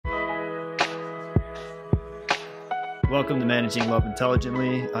Welcome to Managing Love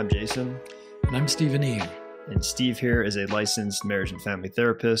Intelligently. I'm Jason. And I'm Stephen E. And Steve here is a licensed marriage and family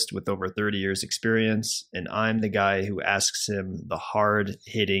therapist with over 30 years experience. And I'm the guy who asks him the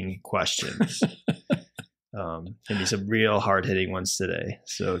hard-hitting questions. Gonna be some real hard-hitting ones today.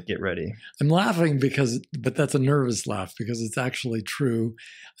 So get ready. I'm laughing but that's a nervous laugh because it's actually true.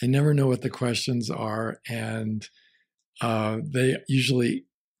 I never know what the questions are. And they usually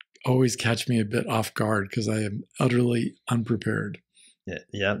always catch me a bit off guard because I am utterly unprepared.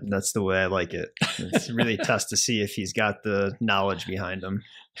 Yeah, that's the way I like it. It's really tough to see if he's got the knowledge behind him.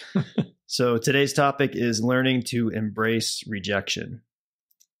 So today's topic is learning to embrace rejection.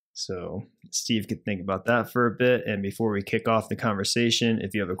 So Steve could think about that for a bit. And before we kick off the conversation,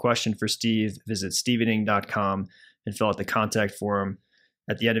 if you have a question for Steve, visit stevening.com and fill out the contact form.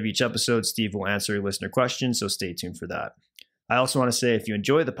 At the end of each episode, Steve will answer a listener question, so stay tuned for that. I also want to say if you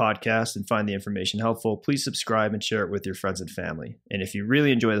enjoy the podcast and find the information helpful, please subscribe and share it with your friends and family. And if you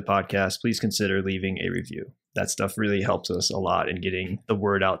really enjoy the podcast, please consider leaving a review. That stuff really helps us a lot in getting the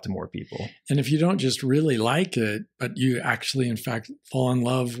word out to more people. And if you don't just really like it, but you actually, in fact, fall in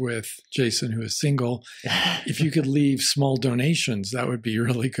love with Jason, who is single, if you could leave small donations, that would be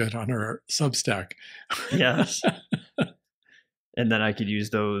really good on our Substack. Yes. And then I could use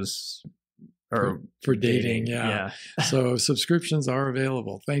those for dating. Yeah. So subscriptions are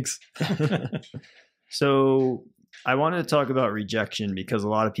available. Thanks. So I wanted to talk about rejection because a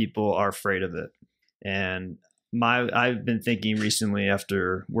lot of people are afraid of it. And I've been thinking recently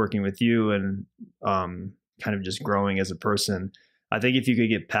after working with you and kind of just growing as a person, I think if you could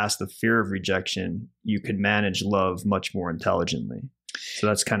get past the fear of rejection, you could manage love much more intelligently. So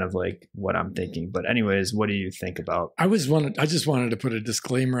that's kind of like what I'm thinking. But anyways, what do you think about? I just wanted to put a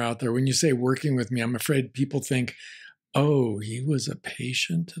disclaimer out there. When you say working with me, I'm afraid people think, oh, he was a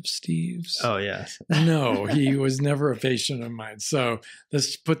patient of Steve's. Oh, yes. No, he was never a patient of mine. So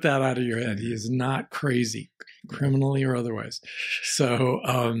let's put that out of your head. He is not crazy, criminally or otherwise. So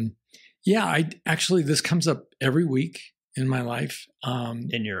this comes up every week in my life.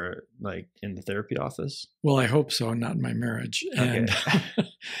 In your, in the therapy office? Well, I hope so, not in my marriage. And,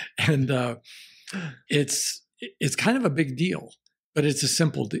 okay. It's kind of a big deal, but it's a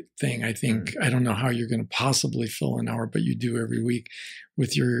simple thing. I think, I don't know how you're going to possibly fill an hour, but you do every week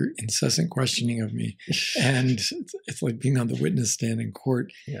with your incessant questioning of me. And it's like being on the witness stand in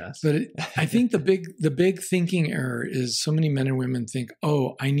court. Yes. But I think the big thinking error is so many men and women think,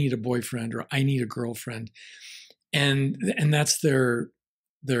 oh, I need a boyfriend or I need a girlfriend. And that's their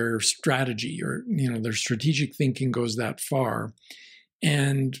strategy, or their strategic thinking goes that far.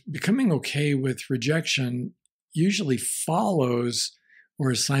 And becoming okay with rejection usually follows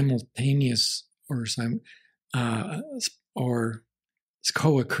or is simultaneous or is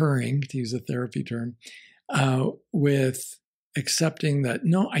co-occurring, to use a therapy term, with accepting that,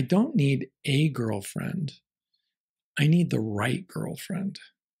 no, I don't need a girlfriend. I need the right girlfriend.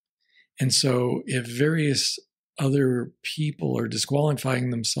 And so if various other people are disqualifying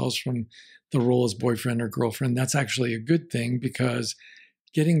themselves from the role as boyfriend or girlfriend, that's actually a good thing, because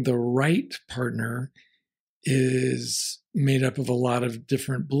getting the right partner is made up of a lot of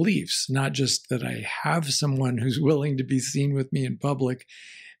different beliefs, not just that I have someone who's willing to be seen with me in public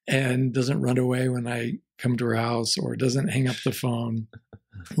and doesn't run away when I come to her house or doesn't hang up the phone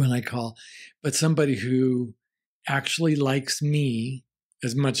when I call, but somebody who actually likes me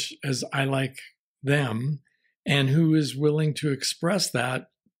as much as I like them, and who is willing to express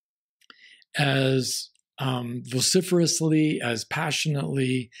that as vociferously, as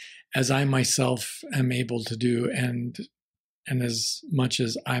passionately as I myself am able to do, and as much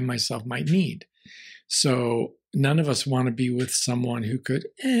as I myself might need. So none of us want to be with someone who could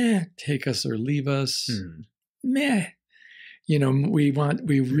take us or leave us. Meh. We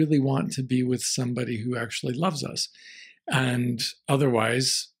really want to be with somebody who actually loves us. And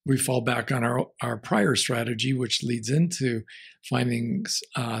otherwise, we fall back on our prior strategy, which leads into finding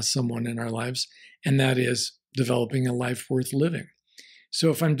someone in our lives, and that is developing a life worth living. So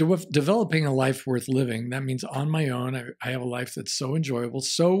if I'm developing a life worth living, that means on my own, I have a life that's so enjoyable,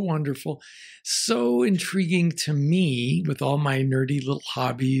 so wonderful, so intriguing to me, with all my nerdy little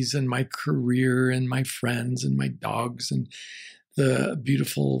hobbies and my career and my friends and my dogs and the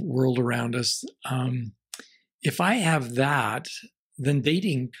beautiful world around us. If I have that, then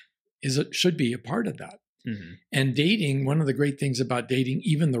dating should be a part of that. Mm-hmm. And dating, one of the great things about dating,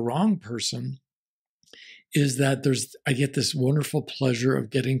 even the wrong person, is that I get this wonderful pleasure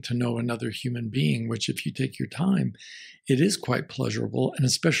of getting to know another human being, which if you take your time, it is quite pleasurable. And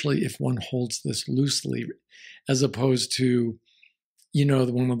especially if one holds this loosely, as opposed to,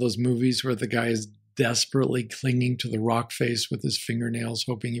 one of those movies where the guy is desperately clinging to the rock face with his fingernails,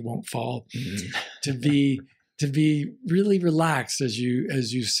 hoping he won't fall, to be really relaxed as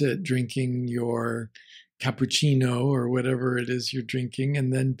you sit drinking your cappuccino or whatever it is you're drinking,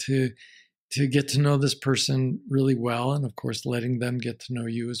 and then to get to know this person really well, and of course letting them get to know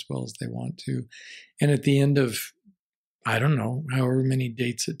you as well as they want to. And at the end of, I don't know, however many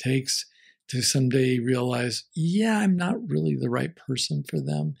dates it takes, to someday realize, yeah, I'm not really the right person for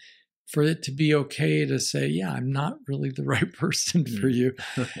them, for it to be okay to say, yeah, I'm not really the right person for you.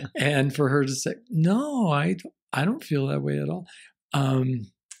 And for her to say, no, I don't feel that way at all.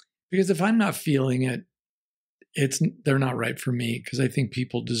 Because if I'm not feeling it, they're not right for me, because I think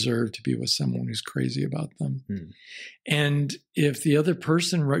people deserve to be with someone who's crazy about them. And if the other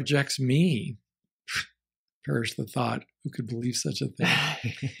person rejects me, perish the thought, who could believe such a thing?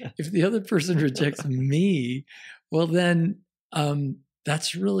 If the other person rejects me, well, then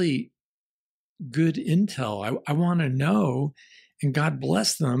that's really good intel. I want to know, and God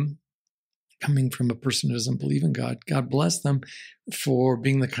bless them, coming from a person who doesn't believe in God, God bless them for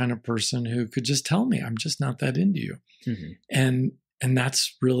being the kind of person who could just tell me, I'm just not that into you. And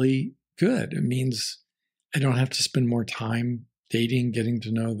that's really good. It means I don't have to spend more time dating, getting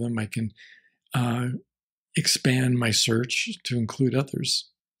to know them. I can expand my search to include others.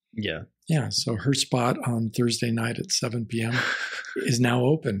 Yeah. Yeah. So her spot on Thursday night at 7 p.m. is now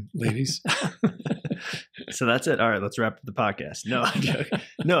open, ladies. So that's it. All right, let's wrap up the podcast. No, I'm joking.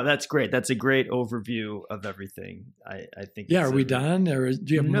 No, that's great. That's a great overview of everything. I think. Yeah. Are we done? Or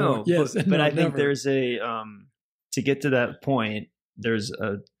do you have more? Yes. But no, I think there's a, to get to that point, there's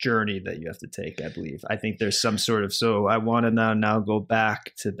a journey that you have to take, I believe. I think there's some sort of, so I want to now go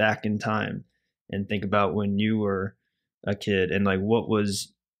back in time and think about when you were a kid and like what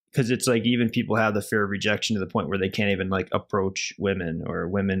was, because it's like even people have the fear of rejection to the point where they can't even like approach women, or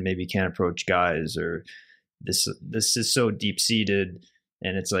women maybe can't approach guys, or this is so deep seated.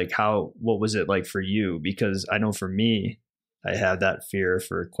 And it's like, what was it like for you? Because I know for me, I had that fear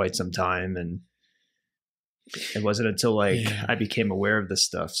for quite some time, and it wasn't until I became aware of this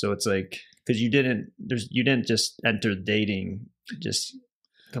stuff. So it's like, because you didn't just enter dating just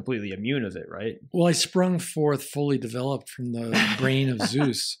completely immune of it, right? Well, I sprung forth fully developed from the brain of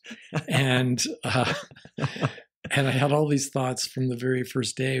Zeus, and I had all these thoughts from the very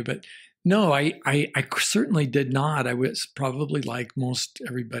first day. But no, I certainly did not. I was probably like most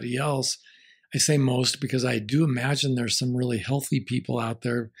everybody else. I say most because I do imagine there's some really healthy people out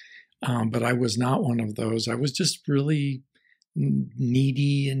there, but I was not one of those. I was just really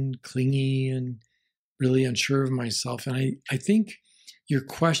needy and clingy and really unsure of myself. And I think your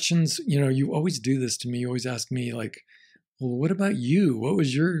questions, you always do this to me. You always ask me like, well, what about you? What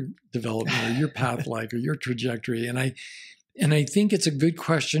was your development or your path like, or your trajectory? And I think it's a good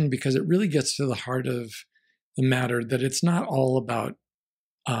question because it really gets to the heart of the matter, that it's not all about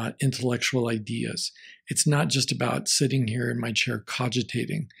intellectual ideas. It's not just about sitting here in my chair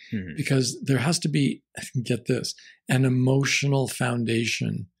cogitating, because there has to be, get this, an emotional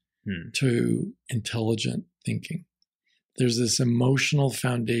foundation to intelligent thinking. There's this emotional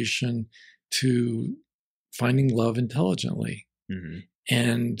foundation to finding love intelligently.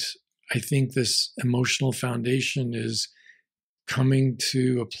 And I think this emotional foundation is coming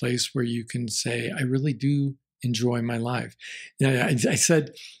to a place where you can say, I really do enjoy my life. I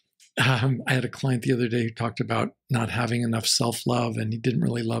said, I had a client the other day who talked about not having enough self-love, and he didn't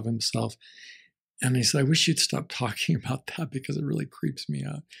really love himself. And he said, I wish you'd stop talking about that because it really creeps me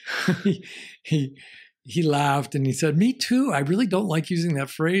out. He laughed and he said, me too. I really don't like using that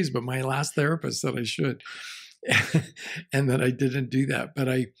phrase, but my last therapist said I should. And that I didn't do that. But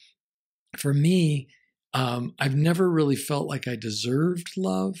for me, I've never really felt like I deserved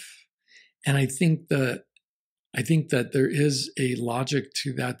love. And I think that there is a logic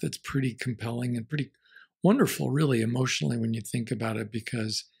to that that's pretty compelling and pretty wonderful, really, emotionally, when you think about it,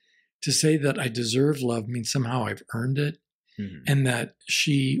 because to say that I deserve love means somehow I've earned it, and that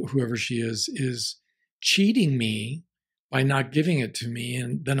whoever she is cheating me by not giving it to me.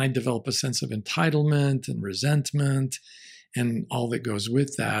 And then I develop a sense of entitlement and resentment and all that goes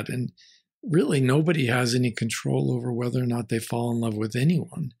with that. And really, nobody has any control over whether or not they fall in love with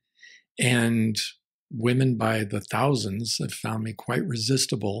anyone. And women by the thousands have found me quite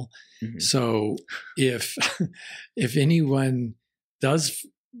resistible. So if anyone does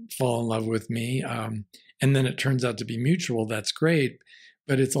fall in love with me, and then it turns out to be mutual, that's great.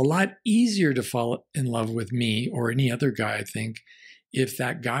 But it's a lot easier to fall in love with me or any other guy, I think, if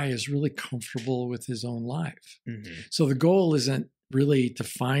that guy is really comfortable with his own life. So the goal isn't really to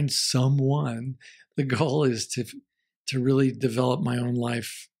find someone. The goal is to really develop my own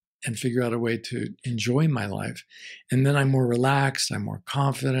life and figure out a way to enjoy my life. And then I'm more relaxed, I'm more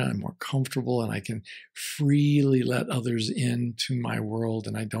confident, I'm more comfortable, and I can freely let others into my world.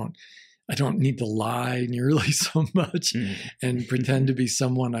 And I don't need to lie nearly so much and pretend to be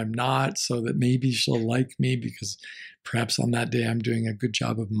someone I'm not, so that maybe she'll like me because perhaps on that day I'm doing a good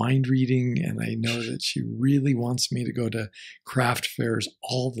job of mind reading and I know that she really wants me to go to craft fairs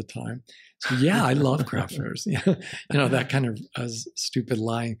all the time. So yeah, I love craft fairs. That kind of stupid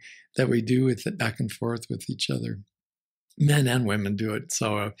lying that we do with it back and forth with each other. Men and women do it.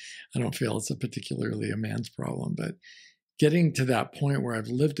 So I don't feel it's particularly a man's problem, but getting to that point where I've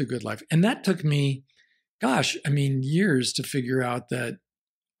lived a good life. And that took me, years to figure out that,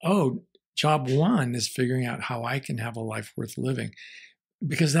 job one is figuring out how I can have a life worth living,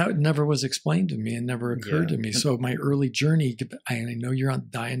 because that never was explained to me and never occurred to me. So my early journey, I know you're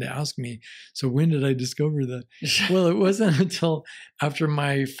dying to ask me, so when did I discover that? Well, it wasn't until after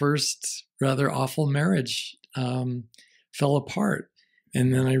my first rather awful marriage fell apart.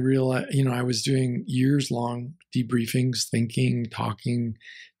 And then I realized, I was doing years-long debriefings, thinking, talking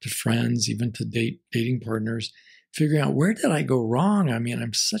to friends, even to dating partners, figuring out, where did I go wrong? I mean,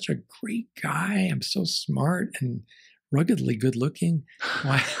 I'm such a great guy. I'm so smart and ruggedly good looking.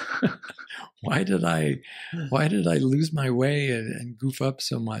 Why did I lose my way and goof up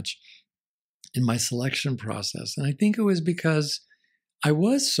so much in my selection process? And I think it was because I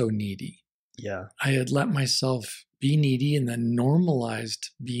was so needy. Yeah. I had let myself be needy and then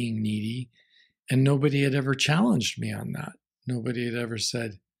normalized being needy. And nobody had ever challenged me on that. Nobody had ever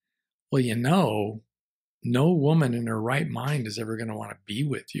said, well, no woman in her right mind is ever going to want to be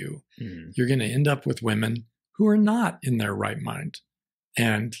with you. You're going to end up with women who are not in their right mind.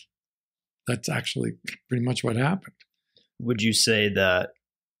 And that's actually pretty much what happened. Would you say that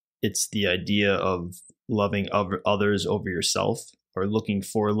it's the idea of loving others over yourself, or looking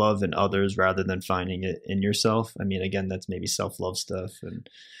for love in others rather than finding it in yourself? I mean, again, that's maybe self-love stuff. And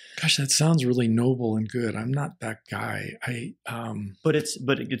gosh, that sounds really noble and good. I'm not that guy. But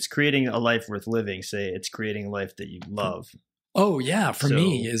it's creating a life worth living. Say it's creating a life that you love. Oh yeah, for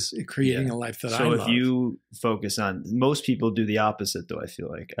me is creating a life that I love. So if you focus on, most people do the opposite though.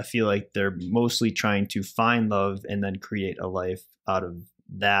 I feel like they're mostly trying to find love and then create a life out of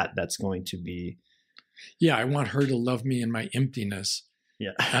that that's going to be. Yeah, I want her to love me in my emptiness.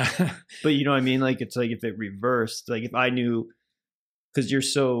 Yeah. But you know what I mean? Like, it's like if it reversed, like if I knew, because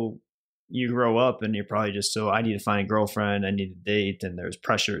you grow up and you're probably just I need to find a girlfriend, I need to date, and there's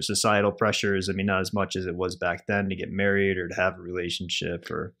pressure, societal pressures. I mean, not as much as it was back then to get married or to have a relationship.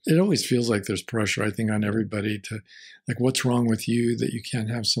 Or it always feels like there's pressure, I think, on everybody to, like, what's wrong with you that you can't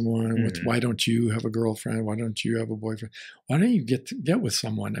have someone? Why don't you have a girlfriend? Why don't you have a boyfriend? Why don't you get with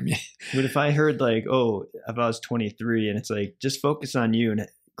someone? I mean, but if I heard like, if I was 23 and it's like, just focus on you and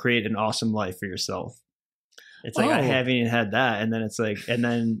create an awesome life for yourself. It's like, I haven't even had that. And then it's like, and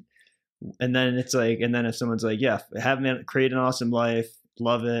then it's like, and then if someone's like, yeah, create an awesome life,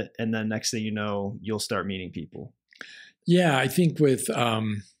 love it. And then next thing you know, you'll start meeting people. Yeah. I think with,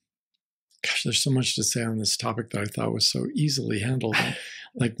 there's so much to say on this topic that I thought was so easily handled in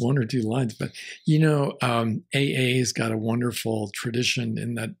like one or two lines, but AA's got a wonderful tradition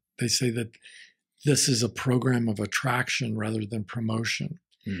in that they say that this is a program of attraction rather than promotion.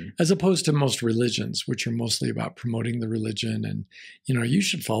 As opposed to most religions, which are mostly about promoting the religion and, you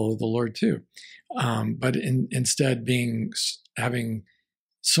should follow the Lord too. But instead having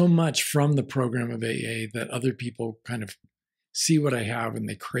so much from the program of AA that other people kind of see what I have and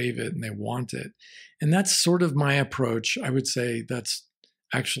they crave it and they want it. And that's sort of my approach. I would say that's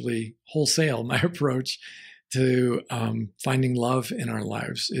actually wholesale my approach to finding love in our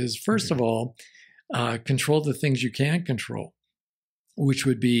lives is, first of all, control the things you can control, which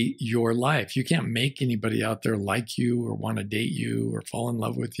would be your life. You can't make anybody out there like you or want to date you or fall in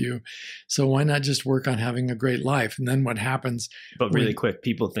love with you. So why not just work on having a great life? And then what happens? But really quick,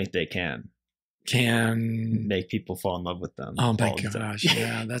 people think they can make people fall in love with them. Oh my gosh.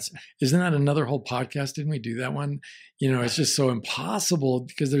 Yeah. Isn't that another whole podcast? Didn't we do that one? It's just so impossible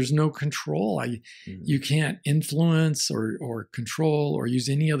because there's no control. You can't influence or control or use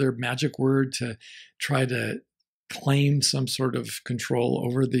any other magic word to try to claim some sort of control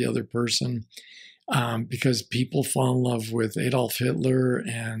over the other person, because people fall in love with Adolf Hitler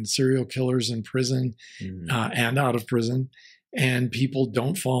and serial killers in prison and out of prison. And people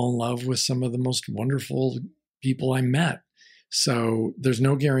don't fall in love with some of the most wonderful people I met. So there's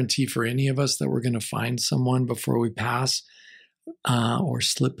no guarantee for any of us that we're going to find someone before we pass or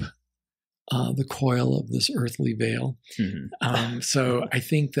slip the coil of this earthly veil. So I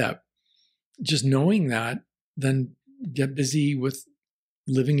think that just knowing that, then get busy with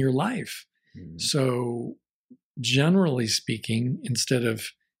living your life. So generally speaking, instead of,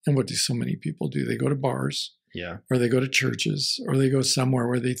 and what do so many people do? They go to bars, or they go to churches, or they go somewhere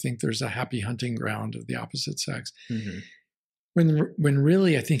where they think there's a happy hunting ground of the opposite sex. When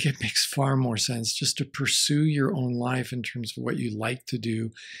really, I think it makes far more sense just to pursue your own life in terms of what you like to do,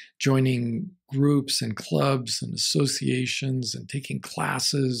 joining groups and clubs and associations and taking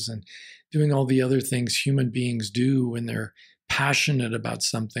classes and doing all the other things human beings do when they're passionate about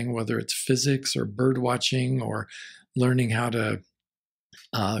something, whether it's physics or bird watching or learning how to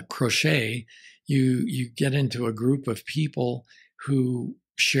crochet. You get into a group of people who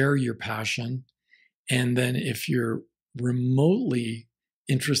share your passion. And then if you're remotely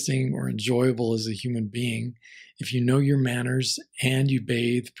interesting or enjoyable as a human being, if you know your manners and you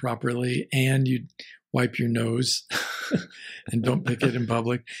bathe properly and you wipe your nose and don't pick it in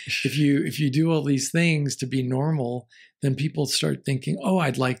public, if you do all these things to be normal, then people start thinking, oh,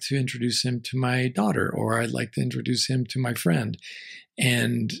 I'd like to introduce him to my daughter, or I'd like to introduce him to my friend.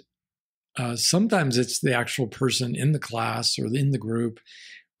 And sometimes it's the actual person in the class or in the group,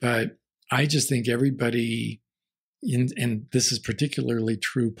 but I just think everybody, and this is particularly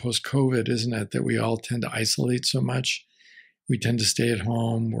true post-COVID, isn't it? That we all tend to isolate so much. We tend to stay at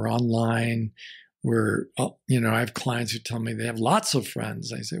home. We're online. I have clients who tell me they have lots of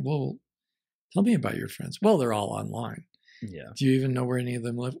friends. I say, well, tell me about your friends. Well, they're all online. Yeah. Do you even know where any of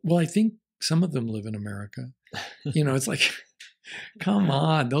them live? Well, I think some of them live in America. It's like, come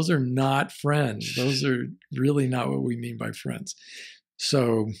on, those are not friends. Those are really not what we mean by friends.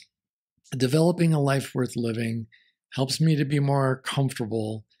 So developing a life worth living helps me to be more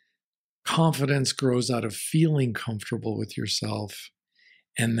comfortable. Confidence grows out of feeling comfortable with yourself.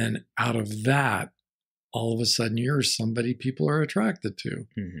 And then out of that, all of a sudden, you're somebody people are attracted to.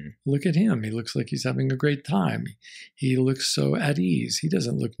 Look at him. He looks like he's having a great time. He looks so at ease. He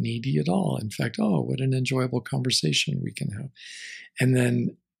doesn't look needy at all. In fact, oh, what an enjoyable conversation we can have. And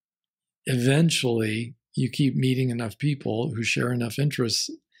then eventually, you keep meeting enough people who share enough interests,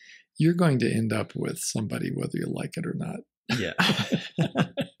 you're going to end up with somebody, whether you like it or not. Yeah.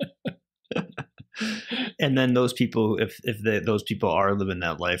 And then those people, if those people are living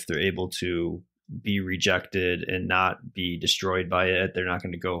that life, they're able to be rejected and not be destroyed by it. They're not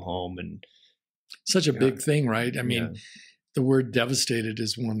going to go home and such a big thing, right? I mean, the word devastated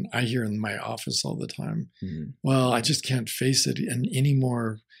is one I hear in my office all the time. Well, I just can't face it and any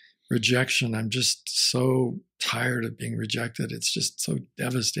more rejection. I'm just so tired of being rejected. It's just so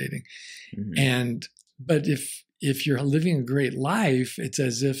devastating. But if you're living a great life, it's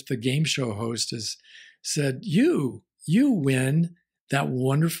as if the game show host has said, you win that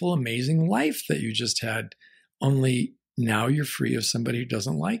wonderful, amazing life that you just had, only now you're free of somebody who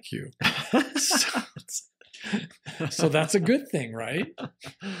doesn't like you. So that's a good thing, right?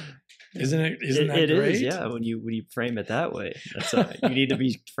 Isn't that great? It is, yeah. When you frame it that way, you need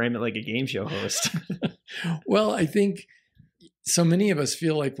to frame it like a game show host. Well, I think so many of us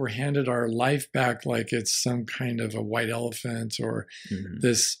feel like we're handed our life back like it's some kind of a white elephant or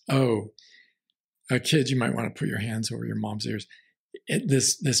this, kids, you might want to put your hands over your mom's ears.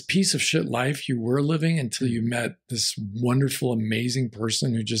 This piece of shit life you were living until you met this wonderful, amazing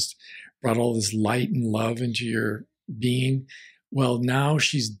person who just brought all this light and love into your being. Well, now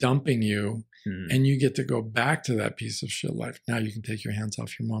she's dumping you and you get to go back to that piece of shit life. Now you can take your hands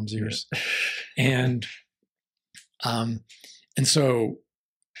off your mom's ears. And so,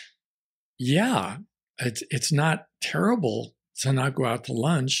 yeah, it's not terrible to not go out to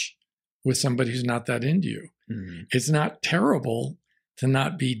lunch with somebody who's not that into you. It's not terrible to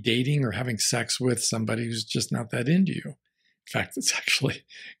not be dating or having sex with somebody who's just not that into you. In fact, it's actually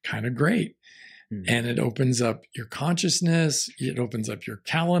kind of great. And it opens up your consciousness. It opens up your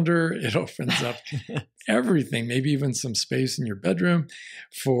calendar. It opens up everything, maybe even some space in your bedroom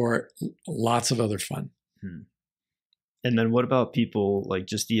for lots of other fun. And then what about people like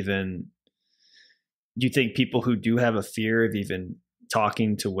do you think people who do have a fear of even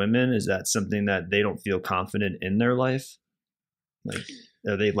talking to women, is that something that they don't feel confident in their life? Like,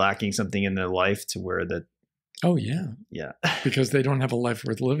 are they lacking something in their life to where that? Oh, yeah. Yeah. Because they don't have a life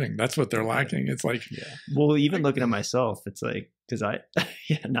worth living. That's what they're lacking. It's like, well, even looking at myself, it's like, because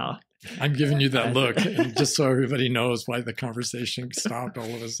I'm giving you that look just so everybody knows why the conversation stopped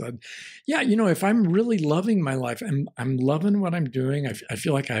all of a sudden. Yeah. If I'm really loving my life, I'm loving what I'm doing. I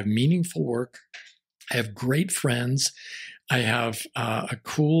feel like I have meaningful work. I have great friends. I have a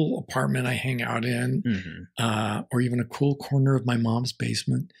cool apartment I hang out in, or even a cool corner of my mom's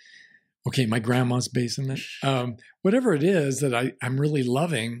basement. Okay, my grandma's basement. Whatever it is that I'm really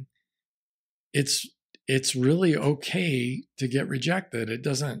loving, it's it's really okay to get rejected.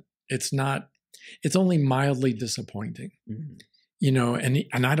 It's only mildly disappointing. Mm-hmm.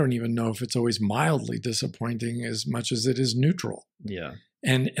 And I don't even know if it's always mildly disappointing as much as it is neutral. Yeah.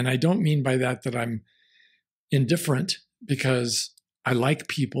 And I don't mean by that I'm indifferent, because I like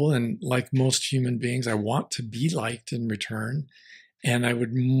people, and like most human beings, I want to be liked in return. And I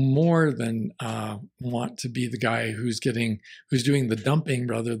would more than want to be the guy who's doing the dumping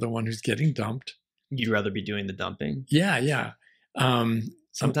rather than the one who's getting dumped. You'd rather be doing the dumping? Yeah.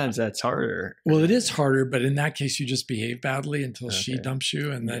 Sometimes that's harder. Well, it is harder, but in that case, you just behave badly until she dumps you,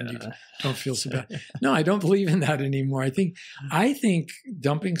 and then you don't feel so bad. No, I don't believe in that anymore. I think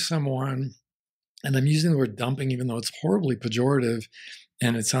dumping someone, and I'm using the word dumping, even though it's horribly pejorative,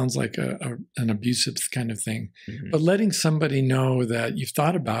 and it sounds like an abusive kind of thing. Mm-hmm. But letting somebody know that you've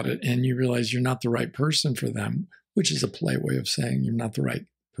thought about it and you realize you're not the right person for them, which is a polite way of saying you're not the right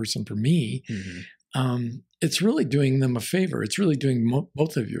person for me. Mm-hmm. It's really doing them a favor. It's really doing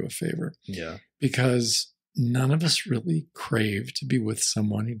both of you a favor. Yeah. Because none of us really crave to be with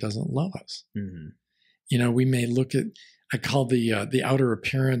someone who doesn't love us. Mm-hmm. We may look at, I call the outer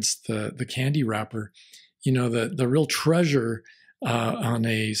appearance the candy wrapper. The real treasure on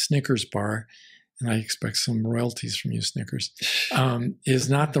a Snickers bar, and I expect some royalties from you, Snickers, is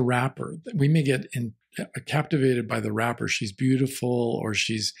not the wrapper. We may get captivated by the wrapper. She's beautiful, or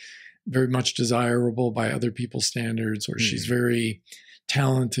she's very much desirable by other people's standards, or she's very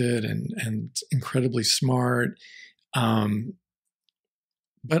talented and incredibly smart. But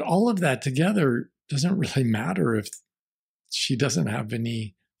all of that together doesn't really matter if she doesn't have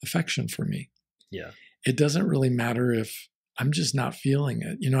any affection for me. Yeah. It doesn't really matter if I'm just not feeling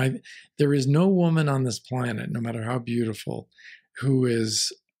it. There is no woman on this planet, no matter how beautiful, who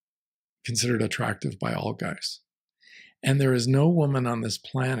is considered attractive by all guys. And there is no woman on this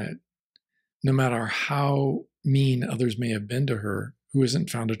planet, no matter how mean others may have been to her, who isn't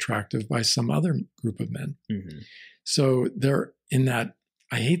found attractive by some other group of men. Mm-hmm. So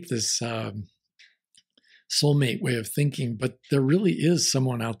I hate this soulmate way of thinking, but there really is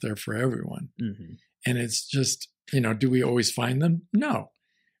someone out there for everyone. Mm-hmm. And it's just, do we always find them? No,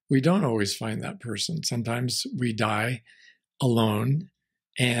 we don't always find that person. Sometimes we die alone.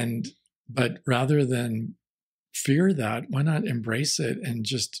 But rather than fear that, why not embrace it and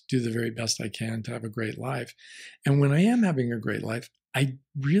just do the very best I can to have a great life? And when I am having a great life, I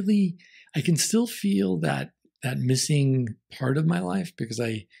can still feel that missing part of my life, because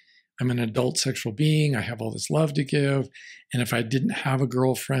I'm an adult sexual being. I have all this love to give. And if I didn't have a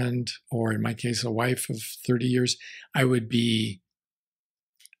girlfriend, or in my case, a wife of 30 years, I'd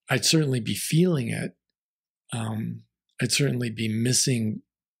certainly be feeling it. I'd certainly be missing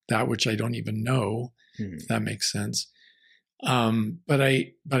that which I don't even know, if that makes sense. But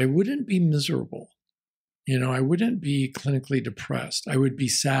I wouldn't be miserable. I wouldn't be clinically depressed. I would be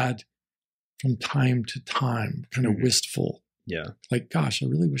sad from time to time, kind of wistful. Yeah. Like, gosh, I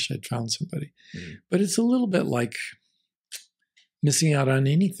really wish I'd found somebody. Mm-hmm. But it's a little bit like missing out on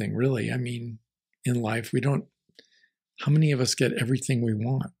anything, really. I mean, in life, how many of us get everything we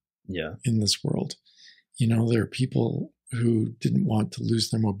want in this world? There are people who didn't want to lose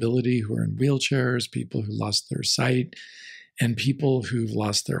their mobility, who are in wheelchairs, people who lost their sight, and people who've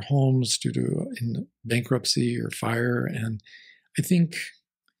lost their homes due to bankruptcy or fire. And I think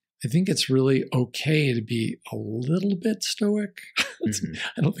it's really okay to be a little bit stoic. Mm-hmm.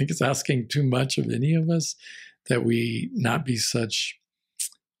 I don't think it's asking too much of any of us that we not be such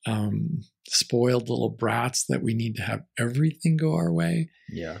spoiled little brats that we need to have everything go our way.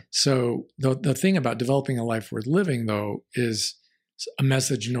 Yeah. So the thing about developing a life worth living, though, is a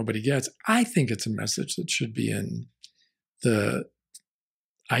message nobody gets. I think it's a message that should be in the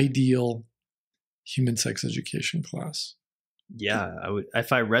ideal human sex education class. Yeah, I would.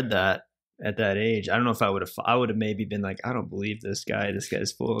 If I read that at that age, I don't know if I would have maybe been like, I don't believe this guy. This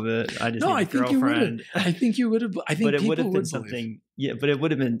guy's full of it. I just need a girlfriend. I think you would have. I think, but it would have been something. Yeah, but it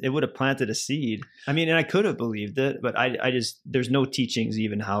would have planted a seed. I mean, and I could have believed it, but I just there's no teachings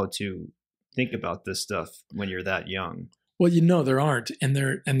even how to think about this stuff when you're that young. Well, there aren't, and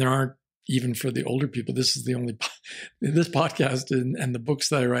there aren't even for the older people. This is the only this podcast and the books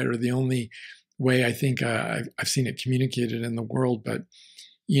that I write are the only way I think I've seen it communicated in the world. But,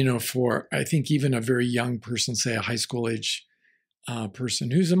 for I think even a very young person, say a high school age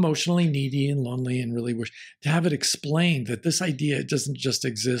person who's emotionally needy and lonely and really wish to have it explained that this idea doesn't just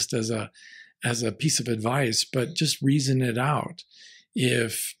exist as a piece of advice, but just reason it out.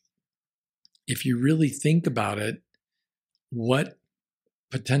 If you really think about it, what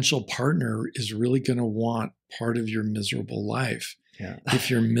potential partner is really going to want part of your miserable life. Yeah. If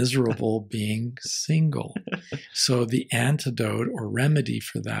you're miserable being single. So the antidote or remedy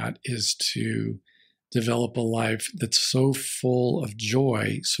for that is to develop a life that's so full of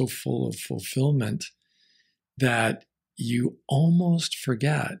joy, so full of fulfillment, that you almost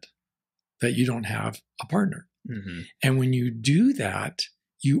forget that you don't have a partner. Mm-hmm. And when you do that,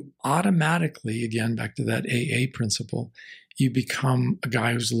 you automatically, again, back to that AA principle, you become a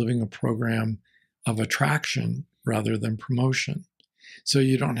guy who's living a program of attraction rather than promotion. So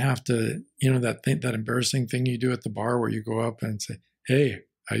you don't have to, that embarrassing thing you do at the bar where you go up and say, "Hey,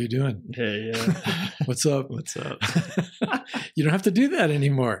 how you doing? Hey, yeah. What's up? What's up?" You don't have to do that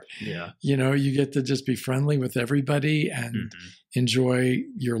anymore. Yeah. You get to just be friendly with everybody and enjoy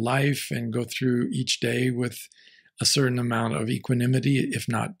your life and go through each day with a certain amount of equanimity, if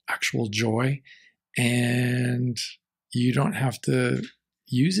not actual joy. And you don't have to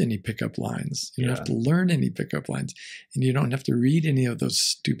use any pickup lines. You don't have to learn any pickup lines. And you don't have to read any of those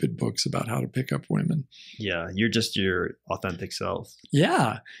stupid books about how to pick up women. Yeah. You're just your authentic self.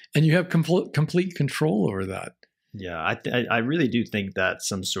 Yeah. And you have complete control over that. Yeah. I really do think that's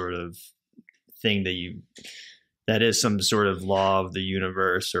some sort of thing that is some sort of law of the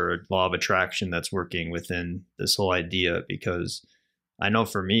universe or law of attraction that's working within this whole idea, because I know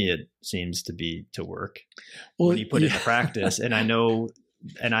for me, it seems to work when you put it into practice. And I know,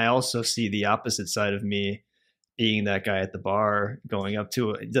 and I also see the opposite side of me being that guy at the bar, going up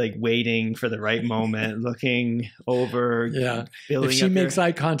to it, like waiting for the right moment, looking over. Yeah. If she makes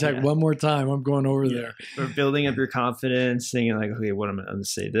eye contact one more time, I'm going over there. Or building up your confidence, thinking like, okay, what I'm going to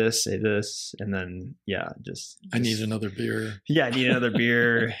say this, and then, I need another beer. Yeah, I need another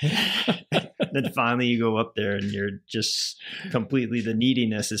beer. Then finally you go up there and you're just completely, the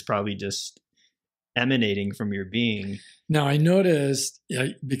neediness is probably just emanating from your being. Now I noticed,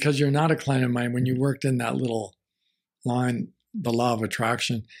 because you're not a client of mine, when you worked in that little line, the law of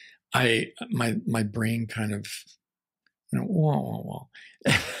attraction, my brain kind of, wah.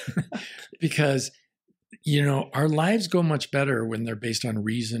 Because, our lives go much better when they're based on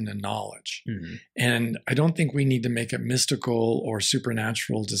reason and knowledge. Mm-hmm. And I don't think we need to make it mystical or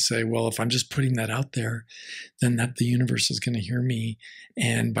supernatural to say, well, if I'm just putting that out there, then that the universe is going to hear me.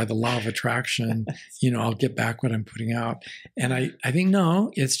 And by the law of attraction, I'll get back what I'm putting out. And I think,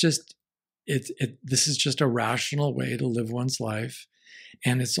 no, it's just, this is just a rational way to live one's life.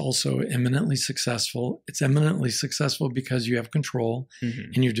 And it's also eminently successful. It's eminently successful because you have control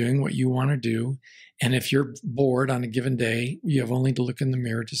and you're doing what you want to do. And if you're bored on a given day, you have only to look in the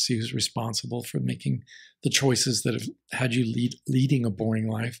mirror to see who's responsible for making the choices that have had you leading a boring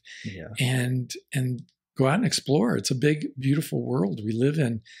life. Yeah. And go out and explore. It's a big, beautiful world we live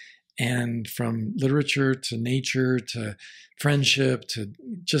in. And from literature to nature to friendship to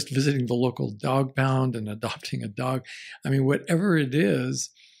just visiting the local dog pound and adopting a dog. I mean, whatever it is,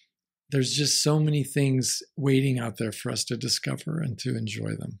 there's just so many things waiting out there for us to discover and to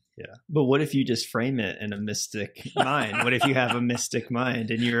enjoy them. Yeah. But what if you just frame it in a mystic mind? What if you have a mystic mind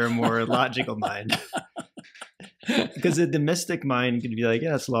and you're a more logical mind? Because the mystic mind could be like,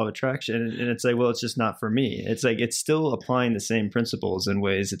 yeah, it's law of attraction. And it's like, well, it's just not for me. It's like, it's still applying the same principles in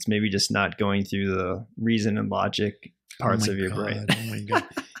ways. It's maybe just not going through the reason and logic parts of your brain. Oh my God.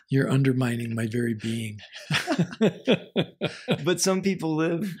 You're undermining my very being. But some people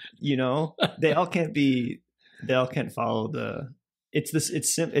live, they all can't follow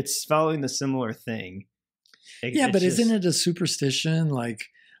it's following the similar thing. But isn't it a superstition? Like,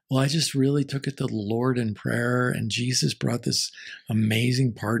 well, I just really took it to the Lord in prayer and Jesus brought this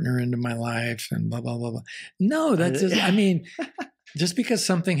amazing partner into my life and blah, blah, blah, blah. No, that's just because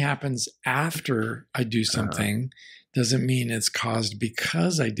something happens after I do something doesn't mean it's caused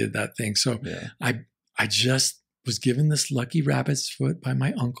because I did that thing. So I just was given this lucky rabbit's foot by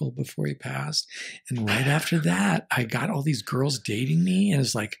my uncle before he passed. And right after that, I got all these girls dating me. And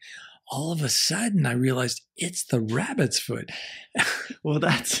it's like, all of a sudden I realized it's the rabbit's foot. Well,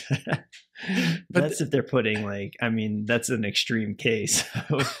 that's if they're putting that's an extreme case.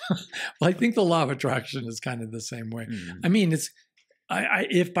 Well, I think the law of attraction is kind of the same way. Mm-hmm. I mean,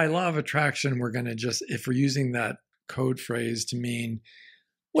 if by law of attraction, if we're using that code phrase to mean,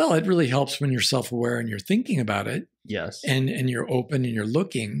 well, it really helps when you're self-aware and you're thinking about it. Yes. And you're open and you're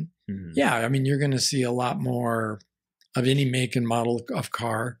looking. Mm-hmm. Yeah. I mean, you're going to see a lot more of any make and model of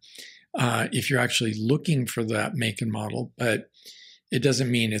car if you're actually looking for that make and model, but it doesn't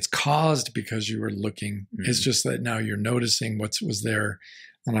mean it's caused because you were looking. Mm-hmm. It's just that now you're noticing what was there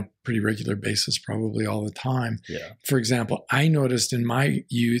on a pretty regular basis, probably all the time. Yeah. For example, I noticed in my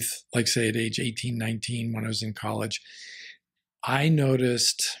youth, like say at age 18, 19, when I was in college, I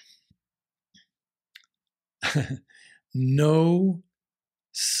noticed no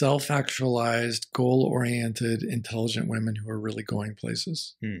self-actualized, goal-oriented, intelligent women who are really going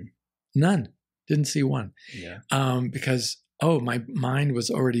places. None. Didn't see one. Yeah. Because, my mind was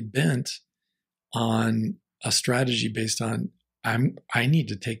already bent on a strategy based on I need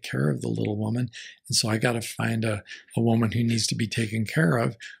to take care of the little woman. And so I got to find a woman who needs to be taken care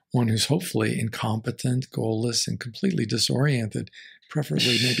of, one who's hopefully incompetent, goalless, and completely disoriented,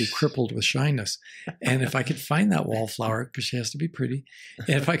 preferably maybe crippled with shyness. And if I could find that wallflower, because she has to be pretty,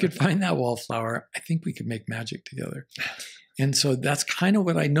 and if I could find that wallflower, I think we could make magic together. And so that's kind of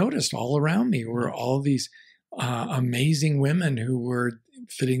what I noticed all around me were all these amazing women who were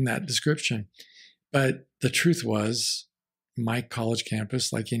fitting that description. But the truth was, my college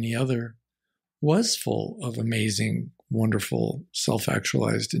campus, like any other, was full of amazing, wonderful,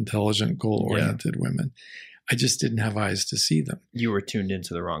 self-actualized, intelligent, goal-oriented women. I just didn't have eyes to see them. You were tuned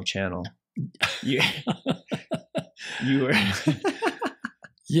into the wrong channel. You were.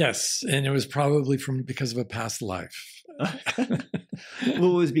 Yes, and it was probably because of a past life. Well, it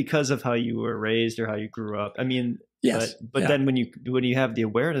was because of how you were raised or how you grew up. I mean, yes, but then when you have the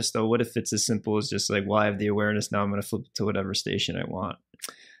awareness, though, what if it's as simple as just like, well, I have the awareness, now I'm going to flip to whatever station I want.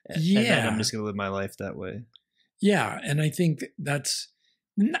 And then I'm just going to live my life that way. Yeah, and I think that's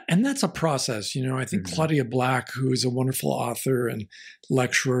a process. I think Claudia Black, who is a wonderful author and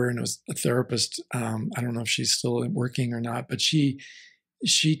lecturer and was a therapist, I don't know if she's still working or not, but she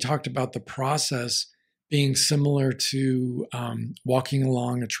talked about the process being similar to walking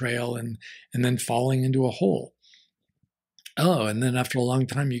along a trail and then falling into a hole. And then after a long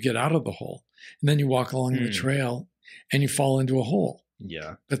time, you get out of the hole. And then you walk along the trail and you fall into a hole.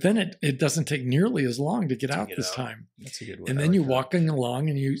 Yeah. But then it doesn't take nearly as long to get out this time. That's a good one. And then you're walking along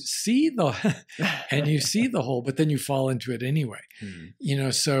and you see the hole, but then you fall into it anyway.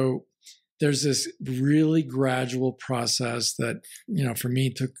 So there's this really gradual process that, for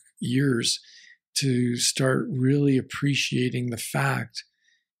me took years to start really appreciating a fact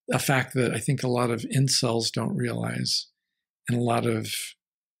that I think a lot of incels don't realize. And a lot of,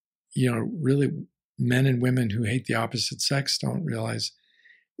 really men and women who hate the opposite sex don't realize,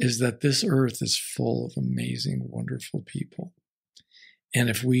 is that this earth is full of amazing, wonderful people. And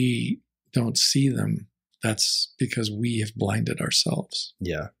if we don't see them, that's because we have blinded ourselves.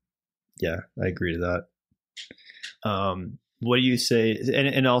 Yeah. Yeah, I agree to that. What do you say?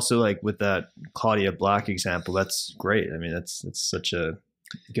 And also like with that Claudia Black example, that's great. I mean, that's such a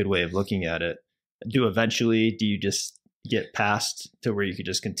good way of looking at it. Do you just get past to where you could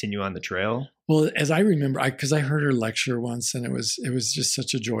just continue on the trail? Well, as I remember, because I heard her lecture once, and it was just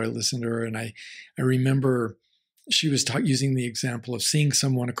such a joy to listen to her. And I remember she was using the example of seeing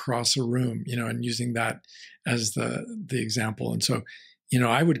someone across a room, and using that as the example. And so,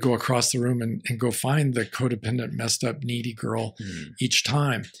 I would go across the room and go find the codependent, messed up, needy girl each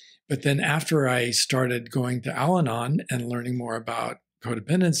time. But then after I started going to Al-Anon and learning more about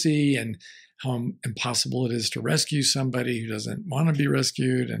codependency and how impossible it is to rescue somebody who doesn't want to be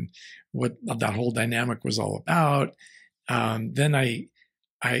rescued and what that whole dynamic was all about. Then I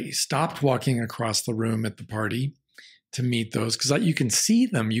stopped walking across the room at the party to meet those, because you can see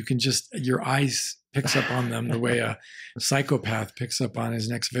them. You can just, your eyes picks up on them the way a psychopath picks up on his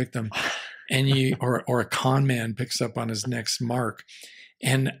next victim, and or a con man picks up on his next mark.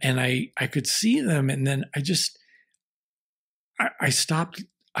 And I could see them. And then I stopped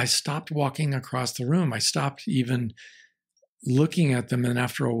walking across the room. I stopped even looking at them. And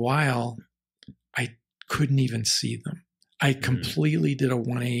after a while, I couldn't even see them. I completely did a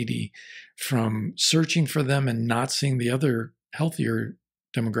 180 from searching for them and not seeing the other healthier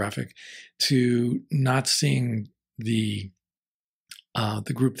demographic to not seeing the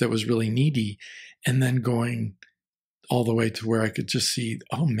group that was really needy, and then going all the way to where I could just see,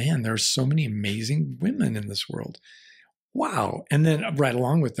 oh man, there are so many amazing women in this world. Wow. And then right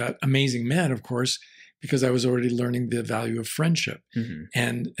along with that, amazing men, of course, because I was already learning the value of friendship.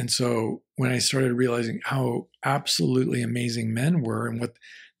 And so when I started realizing how absolutely amazing men were and what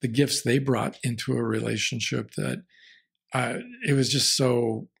the gifts they brought into a relationship, that it was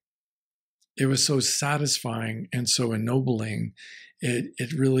so satisfying and so ennobling.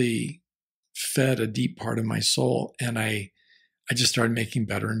 It really fed a deep part of my soul. And I just started making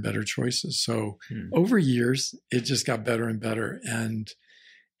better and better choices. So over years, it just got better and better. And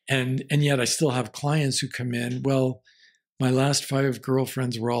yet I still have clients who come in, well, my last 5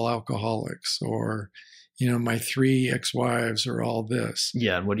 girlfriends were all alcoholics, or, my 3 ex-wives are all this.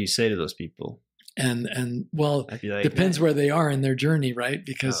 Yeah. And what do you say to those people? And well, depends where they are in their journey, right?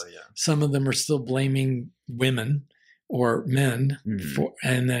 Because some of them are still blaming women or men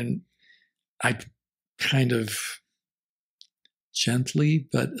and then I kind of gently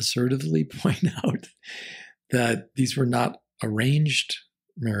but assertively point out that these were not arranged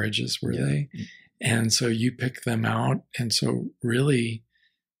marriages, were they? And so you pick them out. And so really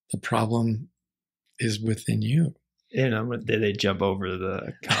the problem is within you. Did they jump over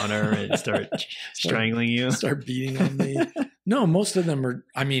the counter and start strangling you? Start beating on me? No, most of them are,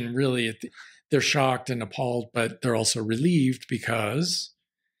 I mean, really, they're shocked and appalled, but they're also relieved because,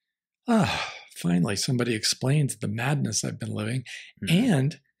 finally somebody explains the madness I've been living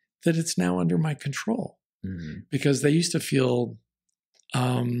and that it's now under my control. Because they used to feel,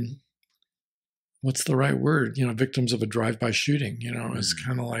 what's the right word? Victims of a drive-by shooting, it's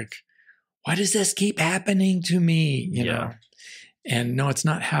kind of like, why does this keep happening to me? You know? And no, it's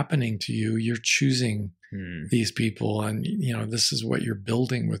not happening to you. You're choosing these people, and this is what you're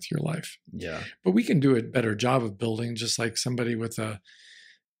building with your life. Yeah. But we can do a better job of building, just like somebody with a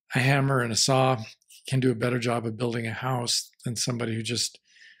hammer and a saw can do a better job of building a house than somebody who just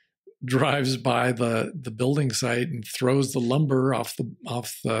drives by the building site and throws the lumber off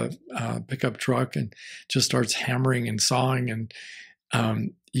the pickup truck and just starts hammering and sawing. And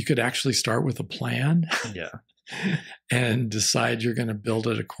you could actually start with a plan, and decide you're going to build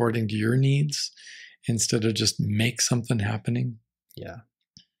it according to your needs instead of just make something happening. Yeah,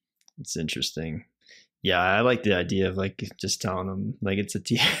 it's interesting. Yeah, I like the idea of like just telling them like it's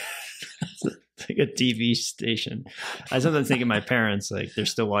like a TV station. I sometimes think of my parents, like they're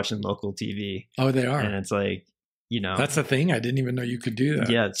still watching local TV. Oh, they are. And it's like, that's a thing. I didn't even know you could do that.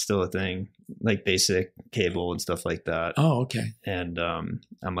 Yeah, it's still a thing, like basic cable and stuff like that. Oh, okay. And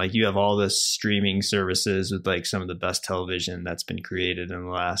I'm like, you have all this streaming services with like some of the best television that's been created in the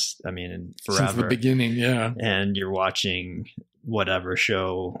last, in forever. Since the beginning, yeah. And you're watching whatever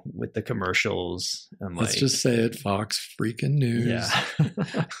show with the commercials. Let's just say it, Fox freaking News. Yeah.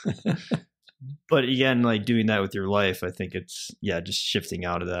 But again, like doing that with your life, I think it's, just shifting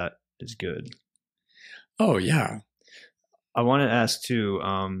out of that is good. Oh, yeah. I want to ask too,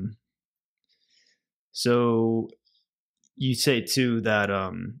 so you say too that,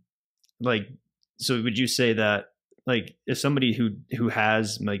 so would you say that like if somebody who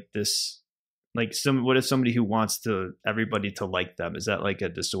has like this, like what if somebody who wants everybody to like them, is that like a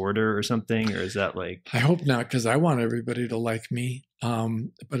disorder or something? Or is that like, I hope not, because I want everybody to like me.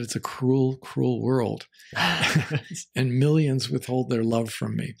 But it's a cruel, cruel world and millions withhold their love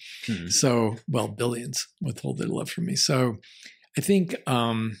from me. So, billions withhold their love from me. So I think,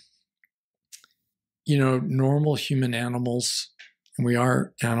 normal human animals, and we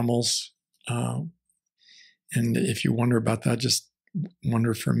are animals. And if you wonder about that, just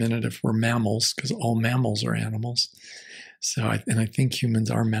wonder for a minute if we're mammals, because all mammals are animals. So, I think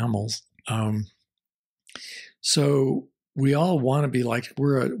humans are mammals. So we all want to be liked.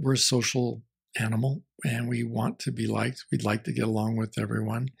 We're a social animal, and we want to be liked. We'd like to get along with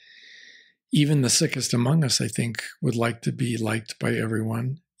everyone. Even the sickest among us, I think, would like to be liked by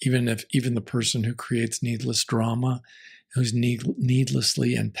everyone. Even the person who creates needless drama, who's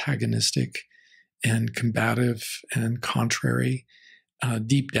needlessly antagonistic and combative and contrary,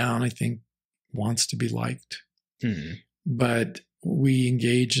 deep down, I think, wants to be liked. But we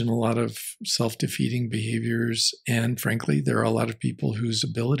engage in a lot of self-defeating behaviors. And frankly, there are a lot of people whose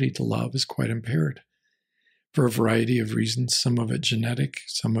ability to love is quite impaired for a variety of reasons. Some of it genetic,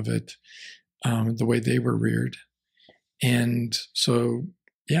 some of it the way they were reared. And so,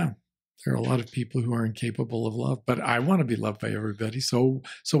 there are a lot of people who are incapable of love, but I want to be loved by everybody. So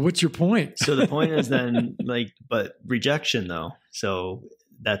what's your point? So the point is then but rejection though. So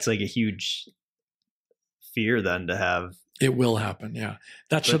that's like a huge fear then to have. It will happen. Yeah.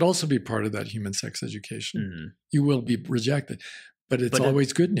 That should also be part of that human sex education. You will be rejected, but it's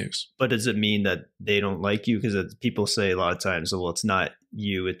always good news. But does it mean that they don't like you? Because people say a lot of times, well, it's not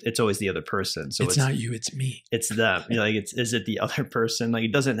you. It's always the other person. So it's not you, it's me. It's them. Is it the other person? Like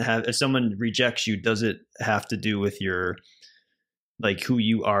it doesn't have, if someone rejects you, does it have to do with your, like who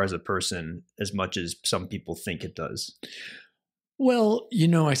you are as a person as much as some people think it does? Well,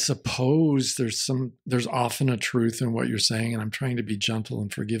 I suppose there's often a truth in what you're saying, and I'm trying to be gentle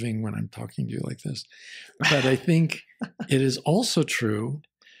and forgiving when I'm talking to you like this. But I think it is also true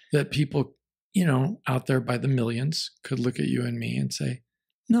that people, out there by the millions could look at you and me and say,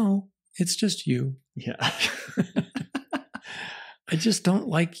 no, it's just you. Yeah. I just don't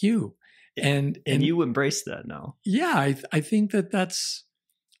like you. And you embrace that now. Yeah. I think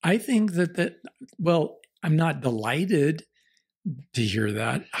that, well, I'm not delighted to hear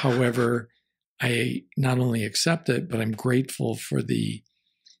that. However, I not only accept it, but I'm grateful for the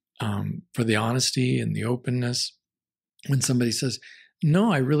honesty and the openness. When somebody says,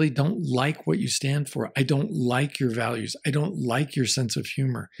 no, I really don't like what you stand for. I don't like your values. I don't like your sense of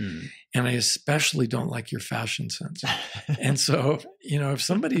humor. And I especially don't like your fashion sense. And so, if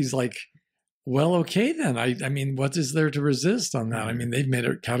somebody's like, well, okay, then I mean, what is there to resist on that? I mean, they've made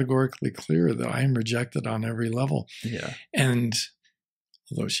it categorically clear that I am rejected on every level. Yeah. And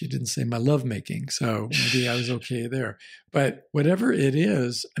although she didn't say my lovemaking, so maybe I was okay there. But whatever it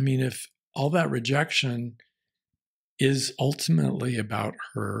is, I mean, if all that rejection is ultimately about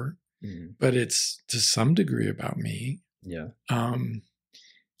her, but it's to some degree about me. Yeah.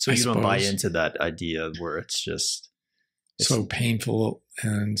 So you don't buy into that idea where it's so painful,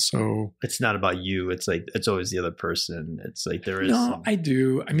 and so it's not about you. It's like it's always the other person. It's like there is. No, I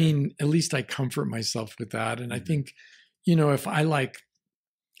do. I mean, at least I comfort myself with that, and I think, if I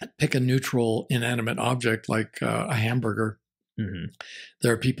pick a neutral inanimate object like a hamburger.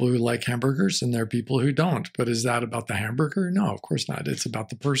 There are people who like hamburgers and there are people who don't. But is that about the hamburger? No, of course not. It's about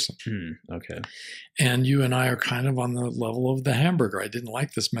the person. Okay. And you and I are kind of on the level of the hamburger. I didn't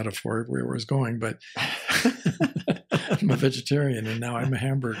like this metaphor where I was going, but I'm a vegetarian and now I'm a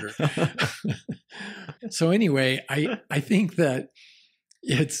hamburger. So anyway, I think that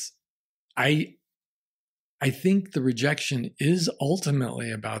I think the rejection is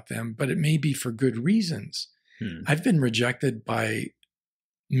ultimately about them, but it may be for good reasons. I've been rejected by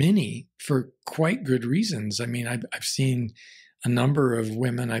many for quite good reasons. I mean, I've seen a number of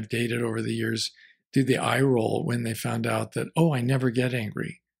women I've dated over the years do the eye roll when they found out that, oh, I never get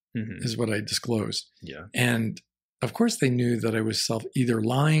angry, is what I disclosed. Yeah. And of course, they knew that I was either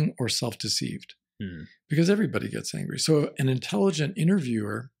lying or self-deceived because everybody gets angry. So an intelligent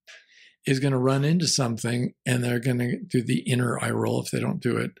interviewer is going to run into something and they're going to do the inner eye roll if they don't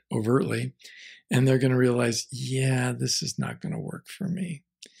do it overtly. And they're going to realize, yeah, this is not going to work for me.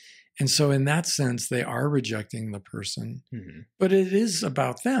 And so in that sense, they are rejecting the person, but it is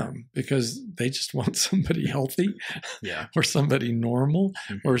about them because they just want somebody healthy or somebody normal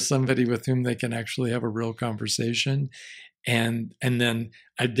or somebody with whom they can actually have a real conversation. And then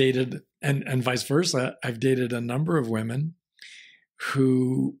I've dated, and vice versa, I've dated a number of women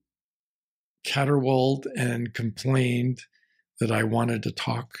who caterwauled and complained that I wanted to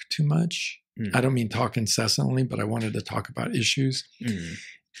talk too much. I don't mean talk incessantly, but I wanted to talk about issues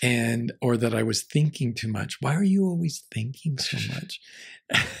or that I was thinking too much. Why are you always thinking so much?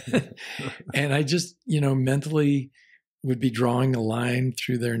 And I just, mentally would be drawing a line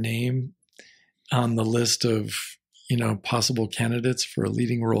through their name on the list of, possible candidates for a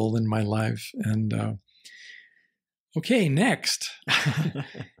leading role in my life. And okay, next.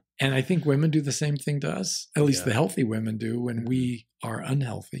 And I think women do the same thing to us. At least the healthy women do when we are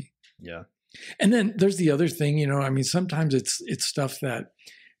unhealthy. Yeah. And then there's the other thing, I mean, sometimes it's stuff that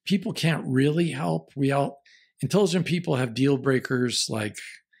people can't really help. Intelligent people have deal breakers like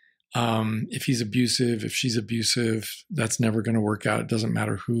if he's abusive, if she's abusive, that's never going to work out. It doesn't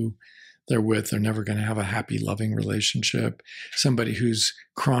matter who they're with. They're never going to have a happy, loving relationship. Somebody who's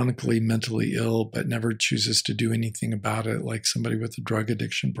chronically mentally ill but never chooses to do anything about it, like somebody with a drug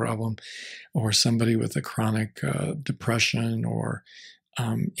addiction problem or somebody with a chronic depression or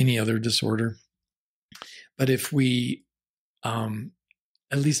any other disorder. But if we,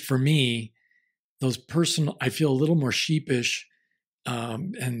 at least for me, I feel a little more sheepish.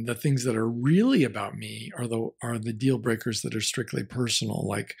 And the things that are really about me are the deal breakers that are strictly personal.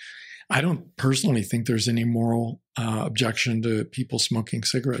 Like, I don't personally think there's any moral objection to people smoking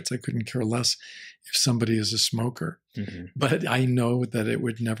cigarettes. I couldn't care less if somebody is a smoker, but I know that it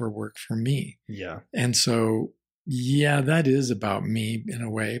would never work for me. Yeah. And so, that is about me in a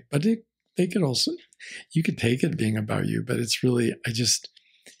way, but they could also, you could take it being about you, but it's really, I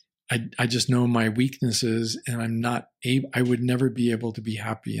just know my weaknesses and I would never be able to be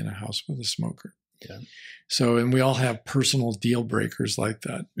happy in a house with a smoker. Yeah. So, and we all have personal deal breakers like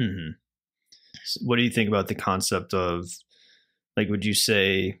that. So what do you think about the concept of, like, would you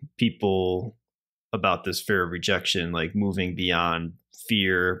say people about this fear of rejection, like moving beyond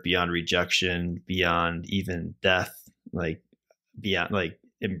fear, beyond rejection, beyond even death, like beyond, like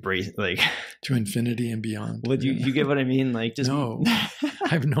embrace, like to infinity and beyond? Would you get what I mean? Like, just no, I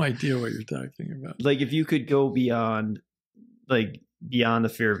have no idea what you're talking about. Like, if you could go beyond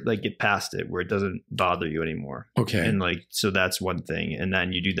the fear, like get past it where it doesn't bother you anymore. Okay. And like, so that's one thing. And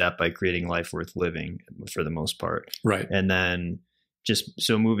then you do that by creating life worth living for the most part. Right. And then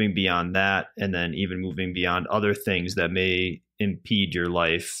so moving beyond that, and then even moving beyond other things that may impede your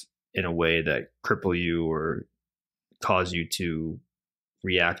life in a way that cripple you or cause you to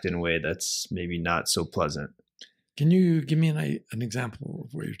react in a way that's maybe not so pleasant. Can you give me an example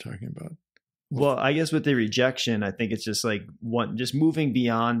of what you're talking about? Well, I guess with the rejection, I think it's just like just moving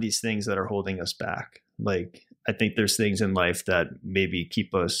beyond these things that are holding us back. Like, I think there's things in life that maybe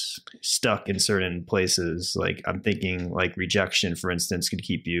keep us stuck in certain places. Like, I'm thinking like rejection, for instance, could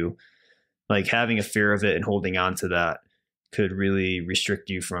keep you, like, having a fear of it and holding on to that could really restrict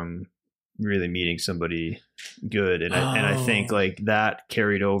you from really meeting somebody good. And I think like that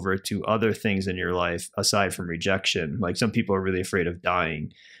carried over to other things in your life aside from rejection. Like, some people are really afraid of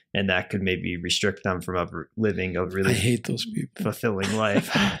dying, and that could maybe restrict them from living a really I hate those people. fulfilling life.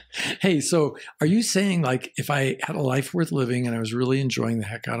 Hey, so are you saying, like, if I had a life worth living and I was really enjoying the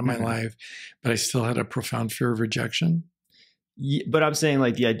heck out of my life, but I still had a profound fear of rejection? Yeah, but I'm saying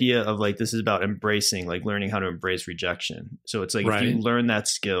like the idea of like, this is about embracing, like learning how to embrace rejection. So it's like, if you learn that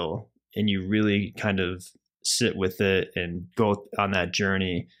skill and you really kind of sit with it and go on that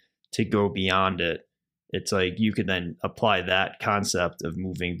journey to go beyond it, it's like you could then apply that concept of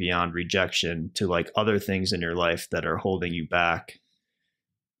moving beyond rejection to like other things in your life that are holding you back.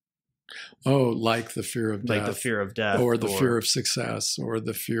 Oh, like the fear of death. Like the fear of death. Or the fear of success, or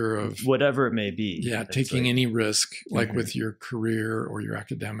the fear of whatever it may be. Yeah, taking any risk, like with your career or your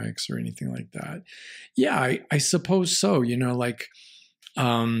academics or anything like that. Yeah, I suppose so. You know, like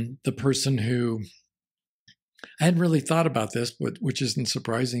the person who, I hadn't really thought about this, but which isn't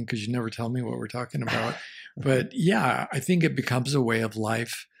surprising because you never tell me what we're talking about. But yeah, I think it becomes a way of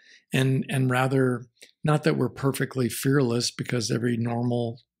life, and rather, not that we're perfectly fearless, because every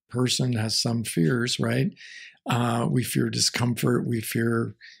normal person has some fears, right? We fear discomfort, we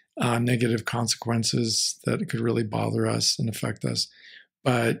fear negative consequences that could really bother us and affect us.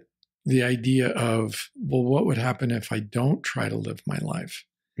 But the idea of, well, what would happen if I don't try to live my life?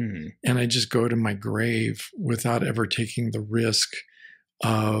 And I just go to my grave without ever taking the risk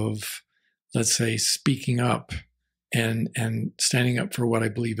of, let's say, speaking up and standing up for what I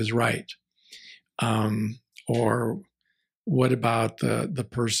believe is right. Or what about the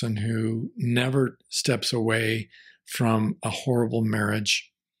person who never steps away from a horrible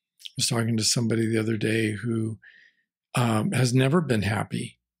marriage? I was talking to somebody the other day who has never been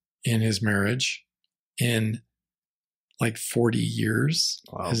happy in his marriage in like 40 years,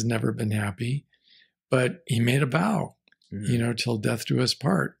 has never been happy, but he made a vow, you know, till death do us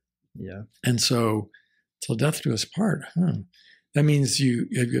part. Yeah. And so till death do us part, that means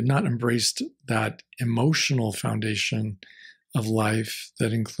you've not embraced that emotional foundation of life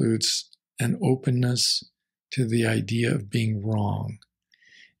that includes an openness to the idea of being wrong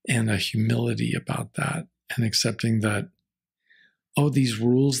and a humility about that, and accepting that, oh, these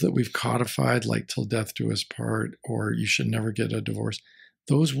rules that we've codified, like till death do us part, or you should never get a divorce,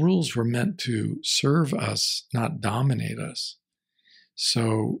 those rules were meant to serve us, not dominate us.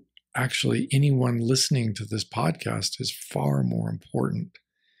 So actually, anyone listening to this podcast is far more important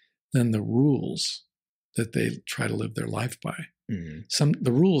than the rules that they try to live their life by.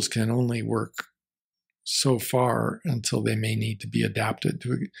 The rules can only work so far until they may need to be adapted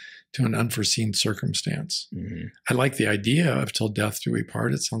to an unforeseen circumstance. I like the idea of till death do we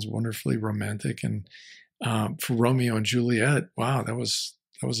part. It sounds wonderfully romantic. And for Romeo and Juliet, wow, that was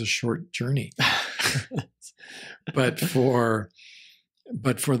a short journey. But for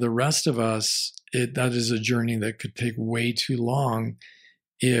the rest of us, that is a journey that could take way too long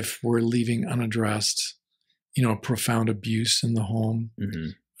if we're leaving unaddressed, you know, profound abuse in the home.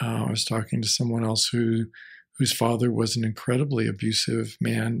 I was talking to someone else whose father was an incredibly abusive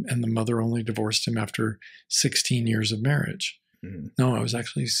man, and the mother only divorced him after 16 years of marriage. No, it was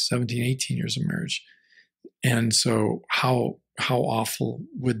actually 17, 18 years of marriage. And so how awful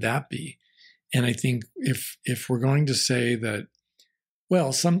would that be? And I think if we're going to say that,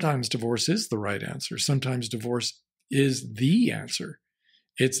 well, sometimes divorce is the right answer, sometimes divorce is the answer,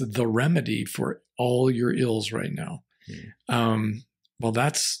 it's the remedy for all your ills right now. Well,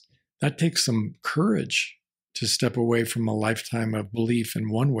 that takes some courage to step away from a lifetime of belief in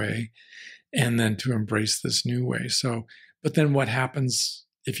one way and then to embrace this new way. So, but then what happens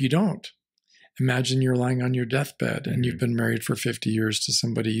if you don't? Imagine you're lying on your deathbed and you've been married for 50 years to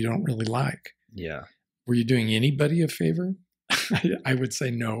somebody you don't really like. Yeah. Were you doing anybody a favor? I would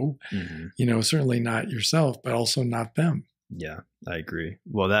say no. You know, certainly not yourself, but also not them. Yeah, I agree.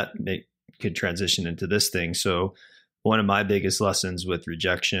 Well, that could transition into this thing. So one of my biggest lessons with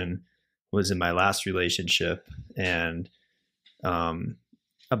rejection was in my last relationship, and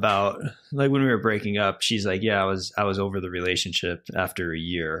about like when we were breaking up, she's like, yeah, I was over the relationship after a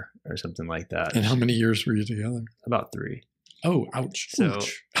year or something like that. And how many years were you together? About 3. Oh, ouch. So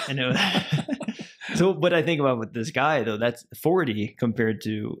ouch. I know that. So what I think about with this guy though, that's 40 compared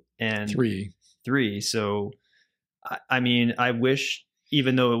to, and 3. So, I mean, I wish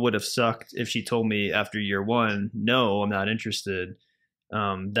even though it would have sucked if she told me after year one, no, I'm not interested,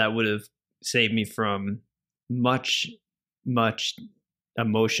 that would have saved me from much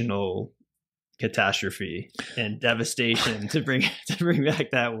emotional catastrophe and devastation to bring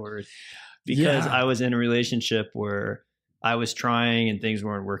back that word, because I was in a relationship where I was trying and things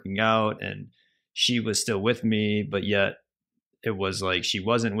weren't working out, and she was still with me, but yet it was like she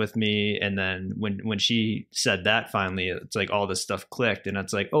wasn't with me. And then when she said that, finally, it's like all this stuff clicked, and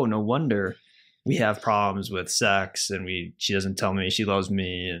it's like, oh, no wonder we have problems with sex, and she doesn't tell me she loves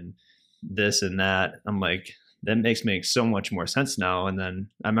me and this and that. I'm like, that makes so much more sense now. And then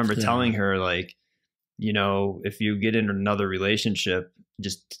I remember telling her, like, you know, if you get in another relationship,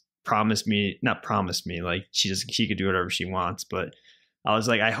 just not promise me, like she could do whatever she wants. But I was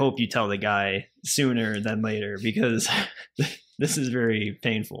like, I hope you tell the guy sooner than later, because this is very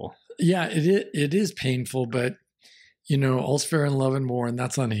painful. Yeah, it is painful, but you know, all's fair in love and war, and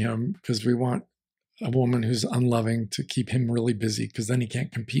that's on him, because we want a woman who's unloving to keep him really busy, because then he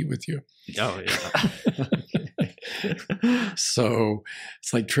can't compete with you. Oh, yeah. So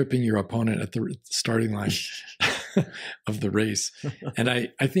it's like tripping your opponent at the starting line of the race. And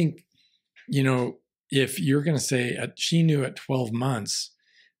I think, you know, if you're going to say she knew at 12 months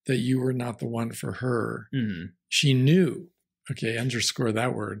that you were not the one for her, she knew, okay, underscore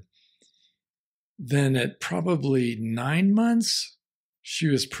that word, then at probably 9 months, she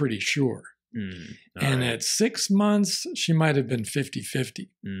was pretty sure. And at 6 months, she might have been 50-50.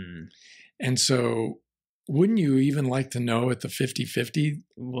 And so wouldn't you even like to know at the 50-50?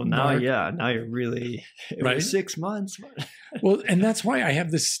 Well, now you're really, right? Was 6 months. Well, and that's why I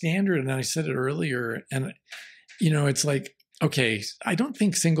have this standard, and I said it earlier, and, you know, it's like, okay, I don't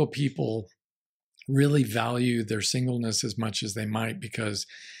think single people really value their singleness as much as they might, because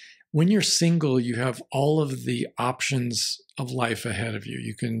when you're single, you have all of the options of life ahead of you.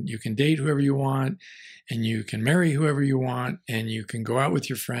 You can date whoever you want, and you can marry whoever you want, and you can go out with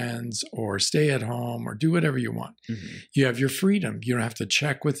your friends or stay at home or do whatever you want. You have your freedom. You don't have to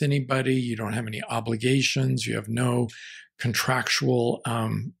check with anybody. You don't have any obligations. You have no contractual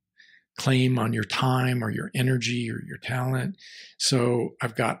claim on your time or your energy or your talent. So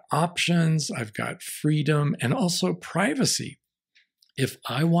I've got options, I've got freedom, and also privacy. If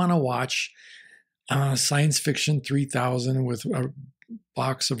I want to watch Science Fiction 3000 with a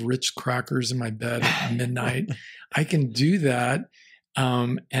box of Ritz crackers in my bed at midnight, I can do that.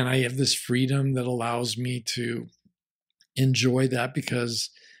 And I have this freedom that allows me to enjoy that, because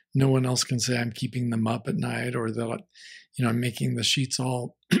no one else can say I'm keeping them up at night, or that, you know, I'm making the sheets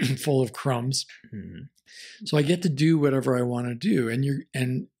all full of crumbs. So I get to do whatever I want to do.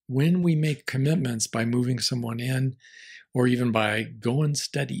 And when we make commitments by moving someone in, or even by going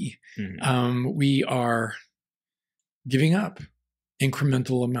steady, we are giving up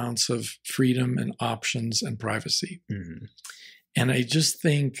incremental amounts of freedom and options and privacy. And I just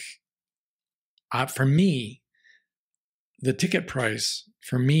think, for me, the ticket price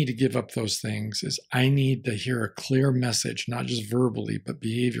for me to give up those things is I need to hear a clear message, not just verbally, but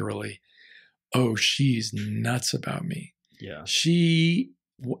behaviorally. Oh, she's nuts about me. Yeah. She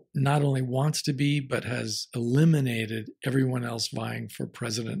not only wants to be, but has eliminated everyone else vying for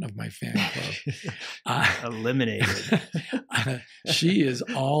president of my fan club. Eliminated. She is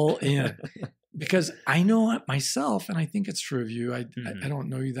all in, because I know it myself, and I think it's true of you. I don't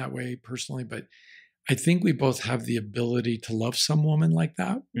know you that way personally, but I think we both have the ability to love some woman like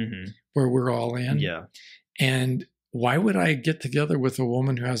that, where we're all in. Yeah. And why would I get together with a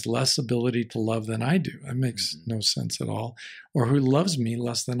woman who has less ability to love than I do? That makes no sense at all. Or who loves me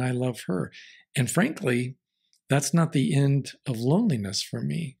less than I love her. And frankly, that's not the end of loneliness for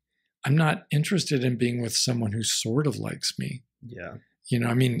me. I'm not interested in being with someone who sort of likes me. Yeah. You know,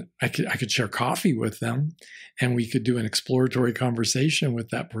 I mean, I could share coffee with them, and we could do an exploratory conversation with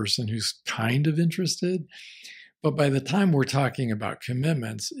that person who's kind of interested. But by the time we're talking about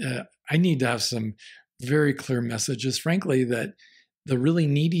commitments, I need to have some very clear messages, frankly, that the really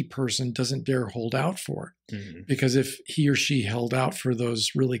needy person doesn't dare hold out for. Because if he or she held out for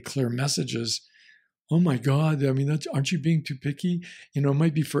those really clear messages, oh my God, I mean, aren't you being too picky? You know, it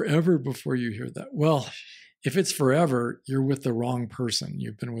might be forever before you hear that. Well, if it's forever, you're with the wrong person.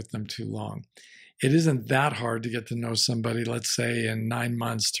 You've been with them too long. It isn't that hard to get to know somebody, let's say in 9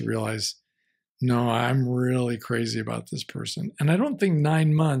 months, to realize, no, I'm really crazy about this person. And I don't think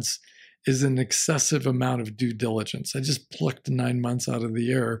 9 months is an excessive amount of due diligence. I just plucked 9 months out of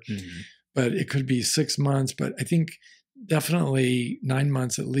the air, but it could be 6 months. But I think definitely 9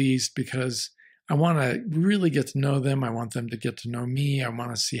 months at least, because I want to really get to know them. I want them to get to know me. I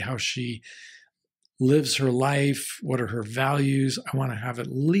want to see how she lives her life? What are her values? I want to have at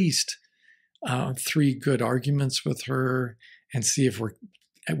least 3 good arguments with her and see if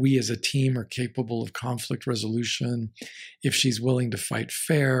we as a team are capable of conflict resolution, if she's willing to fight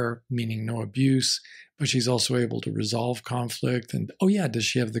fair, meaning no abuse, but she's also able to resolve conflict. And, oh yeah, does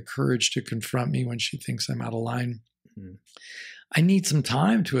she have the courage to confront me when she thinks I'm out of line? Mm-hmm. I need some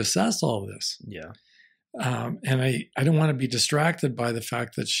time to assess all of this. Yeah. And I don't want to be distracted by the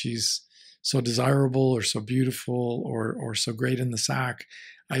fact that she's so desirable or so beautiful or so great in the sack.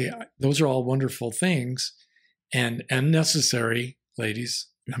 Those are all wonderful things and necessary, ladies.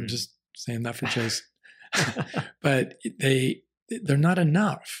 Mm-hmm. I'm just saying that for Chase. But they're not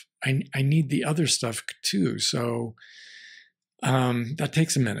enough. I need the other stuff too. So that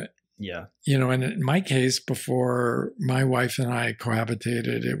takes a minute. Yeah. And in my case, before my wife and I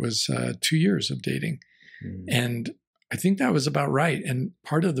cohabitated, it was 2 years of dating. Mm. And I think that was about right. And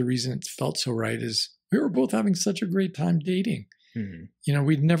part of the reason it felt so right is we were both having such a great time dating. Mm-hmm.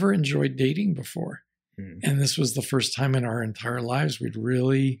 We'd never enjoyed dating before. Mm. And this was the first time in our entire lives we'd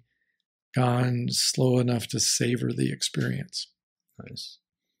really gone slow enough to savor the experience. Nice.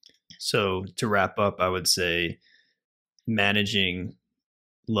 So to wrap up, I would say managing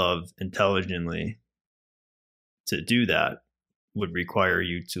love intelligently, to do that would require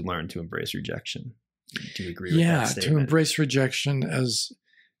you to learn to embrace rejection. Do you agree with that statement? To embrace rejection as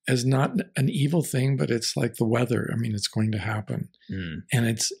not an evil thing, but it's like the weather. I mean, it's going to happen. Mm. And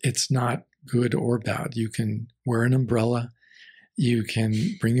it's not good or bad. You can wear an umbrella, you can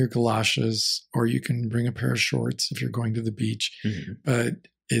bring your galoshes, or you can bring a pair of shorts if you're going to the beach. Mm-hmm. But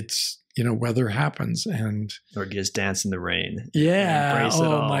it's, weather happens or just dance in the rain. Yeah.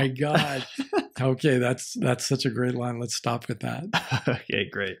 Oh my God. Okay. That's such a great line. Let's stop with that. Okay,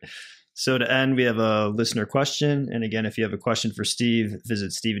 great. So to end, we have a listener question. And again, if you have a question for Steve,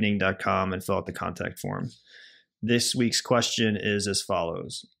 visit stevening.com and fill out the contact form. This week's question is as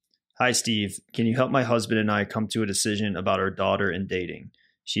follows. Hi, Steve. Can you help my husband and I come to a decision about our daughter and dating?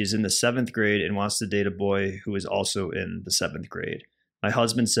 She is in the 7th grade and wants to date a boy who is also in the 7th grade. My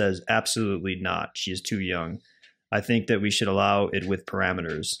husband says absolutely not. She is too young. I think that we should allow it with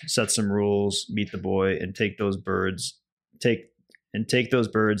parameters, set some rules, meet the boy, and take those birds in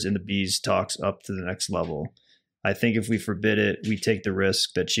the bees talks up to the next level. I think if we forbid it, we take the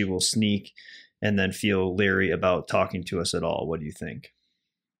risk that she will sneak and then feel leery about talking to us at all. What do you think?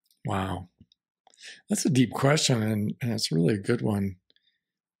 Wow. That's a deep question, and it's really a good one.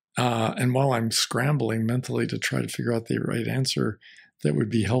 And while I'm scrambling mentally to try to figure out the right answer that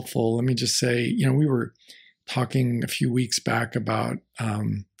would be helpful, let me just say, we were talking a few weeks back about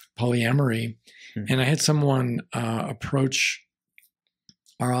polyamory, and I had someone approach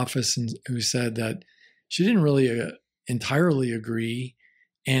our office and who said that she didn't really entirely agree.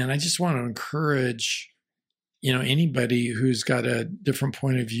 And I just want to encourage, anybody who's got a different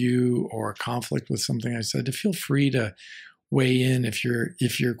point of view or a conflict with something I said to feel free to weigh in. If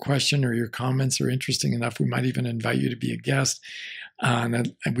your question or your comments are interesting enough, we might even invite you to be a guest.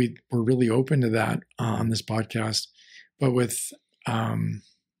 And we're really open to that on this podcast. But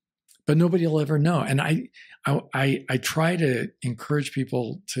but nobody will ever know. And I try to encourage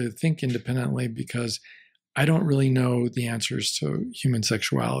people to think independently because I don't really know the answers to human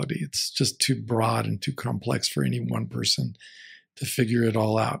sexuality. It's just too broad and too complex for any one person to figure it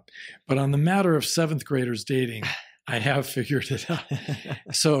all out. But on the matter of 7th graders dating, I have figured it out.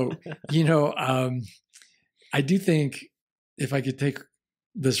 So, I do think if I could take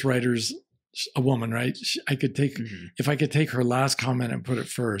this writer's, a woman, right? I could take, if I could take her last comment and put it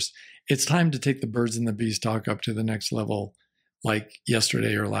first, it's time to take the birds and the bees talk up to the next level, like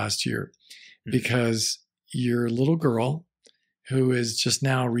yesterday or last year, because your little girl who is just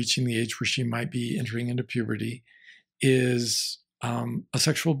now reaching the age where she might be entering into puberty is a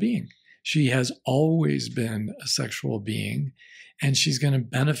sexual being. She has always been a sexual being, and she's going to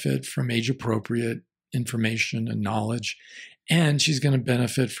benefit from age-appropriate information and knowledge. And she's going to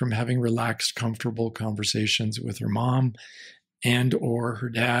benefit from having relaxed, comfortable conversations with her mom and or her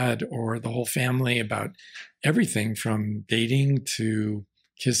dad or the whole family about everything from dating to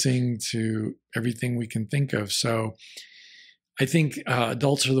kissing to everything we can think of. So I think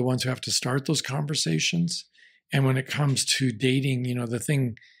adults are the ones who have to start those conversations. And when it comes to dating, the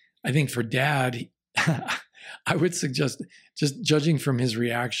thing I think for dad, I would suggest, just judging from his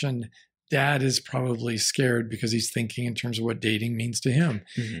reaction, dad is probably scared because he's thinking in terms of what dating means to him.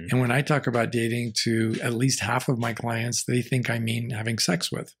 Mm-hmm. And when I talk about dating to at least half of my clients, they think I mean having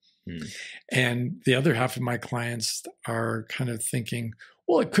sex with. Mm. And the other half of my clients are kind of thinking,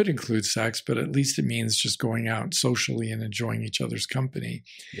 well, it could include sex, but at least it means just going out socially and enjoying each other's company.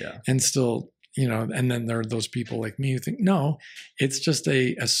 Yeah. And still and then there are those people like me who think, no, it's just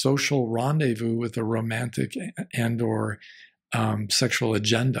a social rendezvous with a romantic and or sexual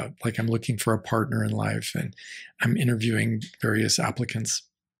agenda. Like I'm looking for a partner in life and I'm interviewing various applicants.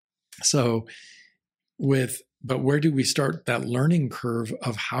 So but where do we start that learning curve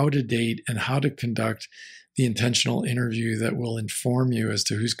of how to date and how to conduct the intentional interview that will inform you as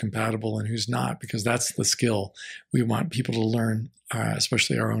to who's compatible and who's not? Because that's the skill we want people to learn,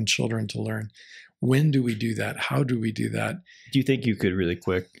 especially our own children to learn. When do we do that? How do we do that? Do you think you could really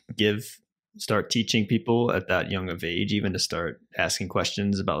quick start teaching people at that young of age, even to start asking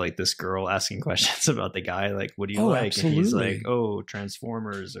questions about like this girl asking questions about the guy, like, what do you like? Absolutely. And he's like, oh,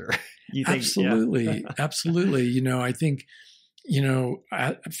 Transformers, or you think, absolutely. Yeah. Absolutely. I think,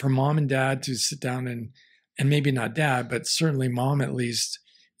 for mom and dad to sit down and maybe not dad, but certainly mom, at least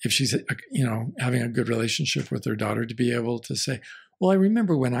if she's, having a good relationship with her daughter, to be able to say, well, I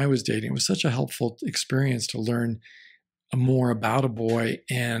remember when I was dating, it was such a helpful experience to learn more about a boy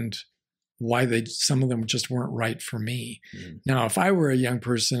and why some of them just weren't right for me. Mm. Now, if I were a young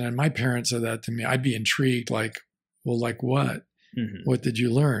person and my parents said that to me, I'd be intrigued, like, well, like what? Mm-hmm. What did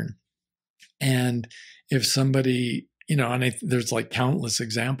you learn? And if somebody, there's like countless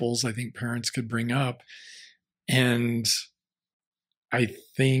examples I think parents could bring up. And I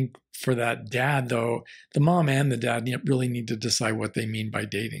think for that dad, though, the mom and the dad really need to decide what they mean by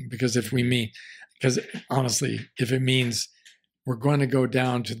dating. Because honestly, if it means we're going to go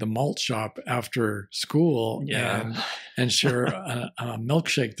down to the malt shop after school and share a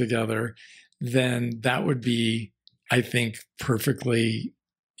milkshake together, then that would be, I think, a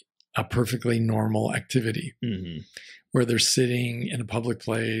perfectly normal activity. Mm-hmm. Where they're sitting in a public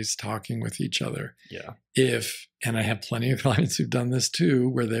place talking with each other. Yeah. And I have plenty of clients who've done this too,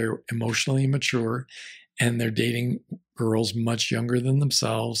 where they're emotionally mature and they're dating girls much younger than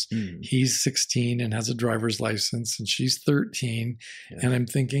themselves. Mm. He's 16 and has a driver's license and she's 13. Yeah. And I'm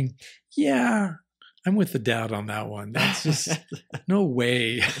thinking, yeah, I'm with the dad on that one. That's just no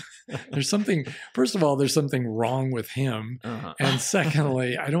way. First of all, there's something wrong with him. Uh-huh. And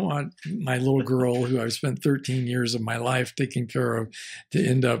secondly, I don't want my little girl who I've spent 13 years of my life taking care of to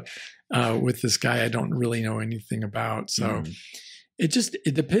end up with this guy I don't really know anything about. So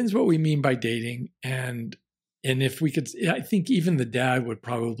it depends what we mean by dating. And if we could, I think even the dad would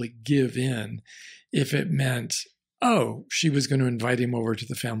probably give in if it meant, oh, she was going to invite him over to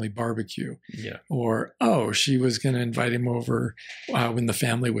the family barbecue. Yeah. Or, oh, she was going to invite him over when the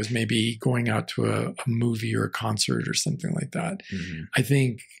family was maybe going out to a movie or a concert or something like that. Mm-hmm. I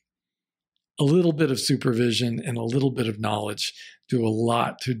think a little bit of supervision and a little bit of knowledge do a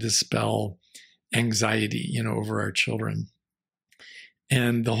lot to dispel anxiety, over our children.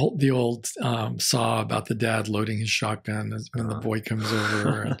 And the old saw about the dad loading his shotgun when the boy comes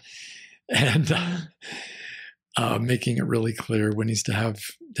over and making it really clear when he's to have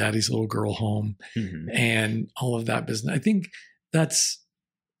daddy's little girl home and all of that business. I think that's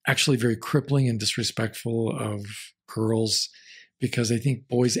actually very crippling and disrespectful of girls, because I think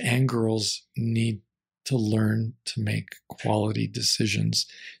boys and girls need to learn to make quality decisions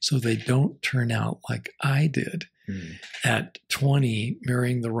so they don't turn out like I did at 20,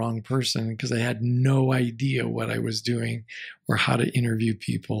 marrying the wrong person because I had no idea what I was doing or how to interview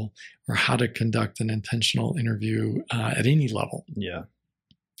people or how to conduct an intentional interview at any level. Yeah.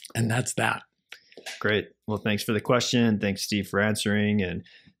 And that's that. Great. Well, thanks for the question. Thanks, Steve, for answering. And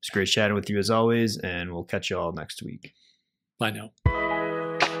it's great chatting with you as always. And we'll catch you all next week. Bye now.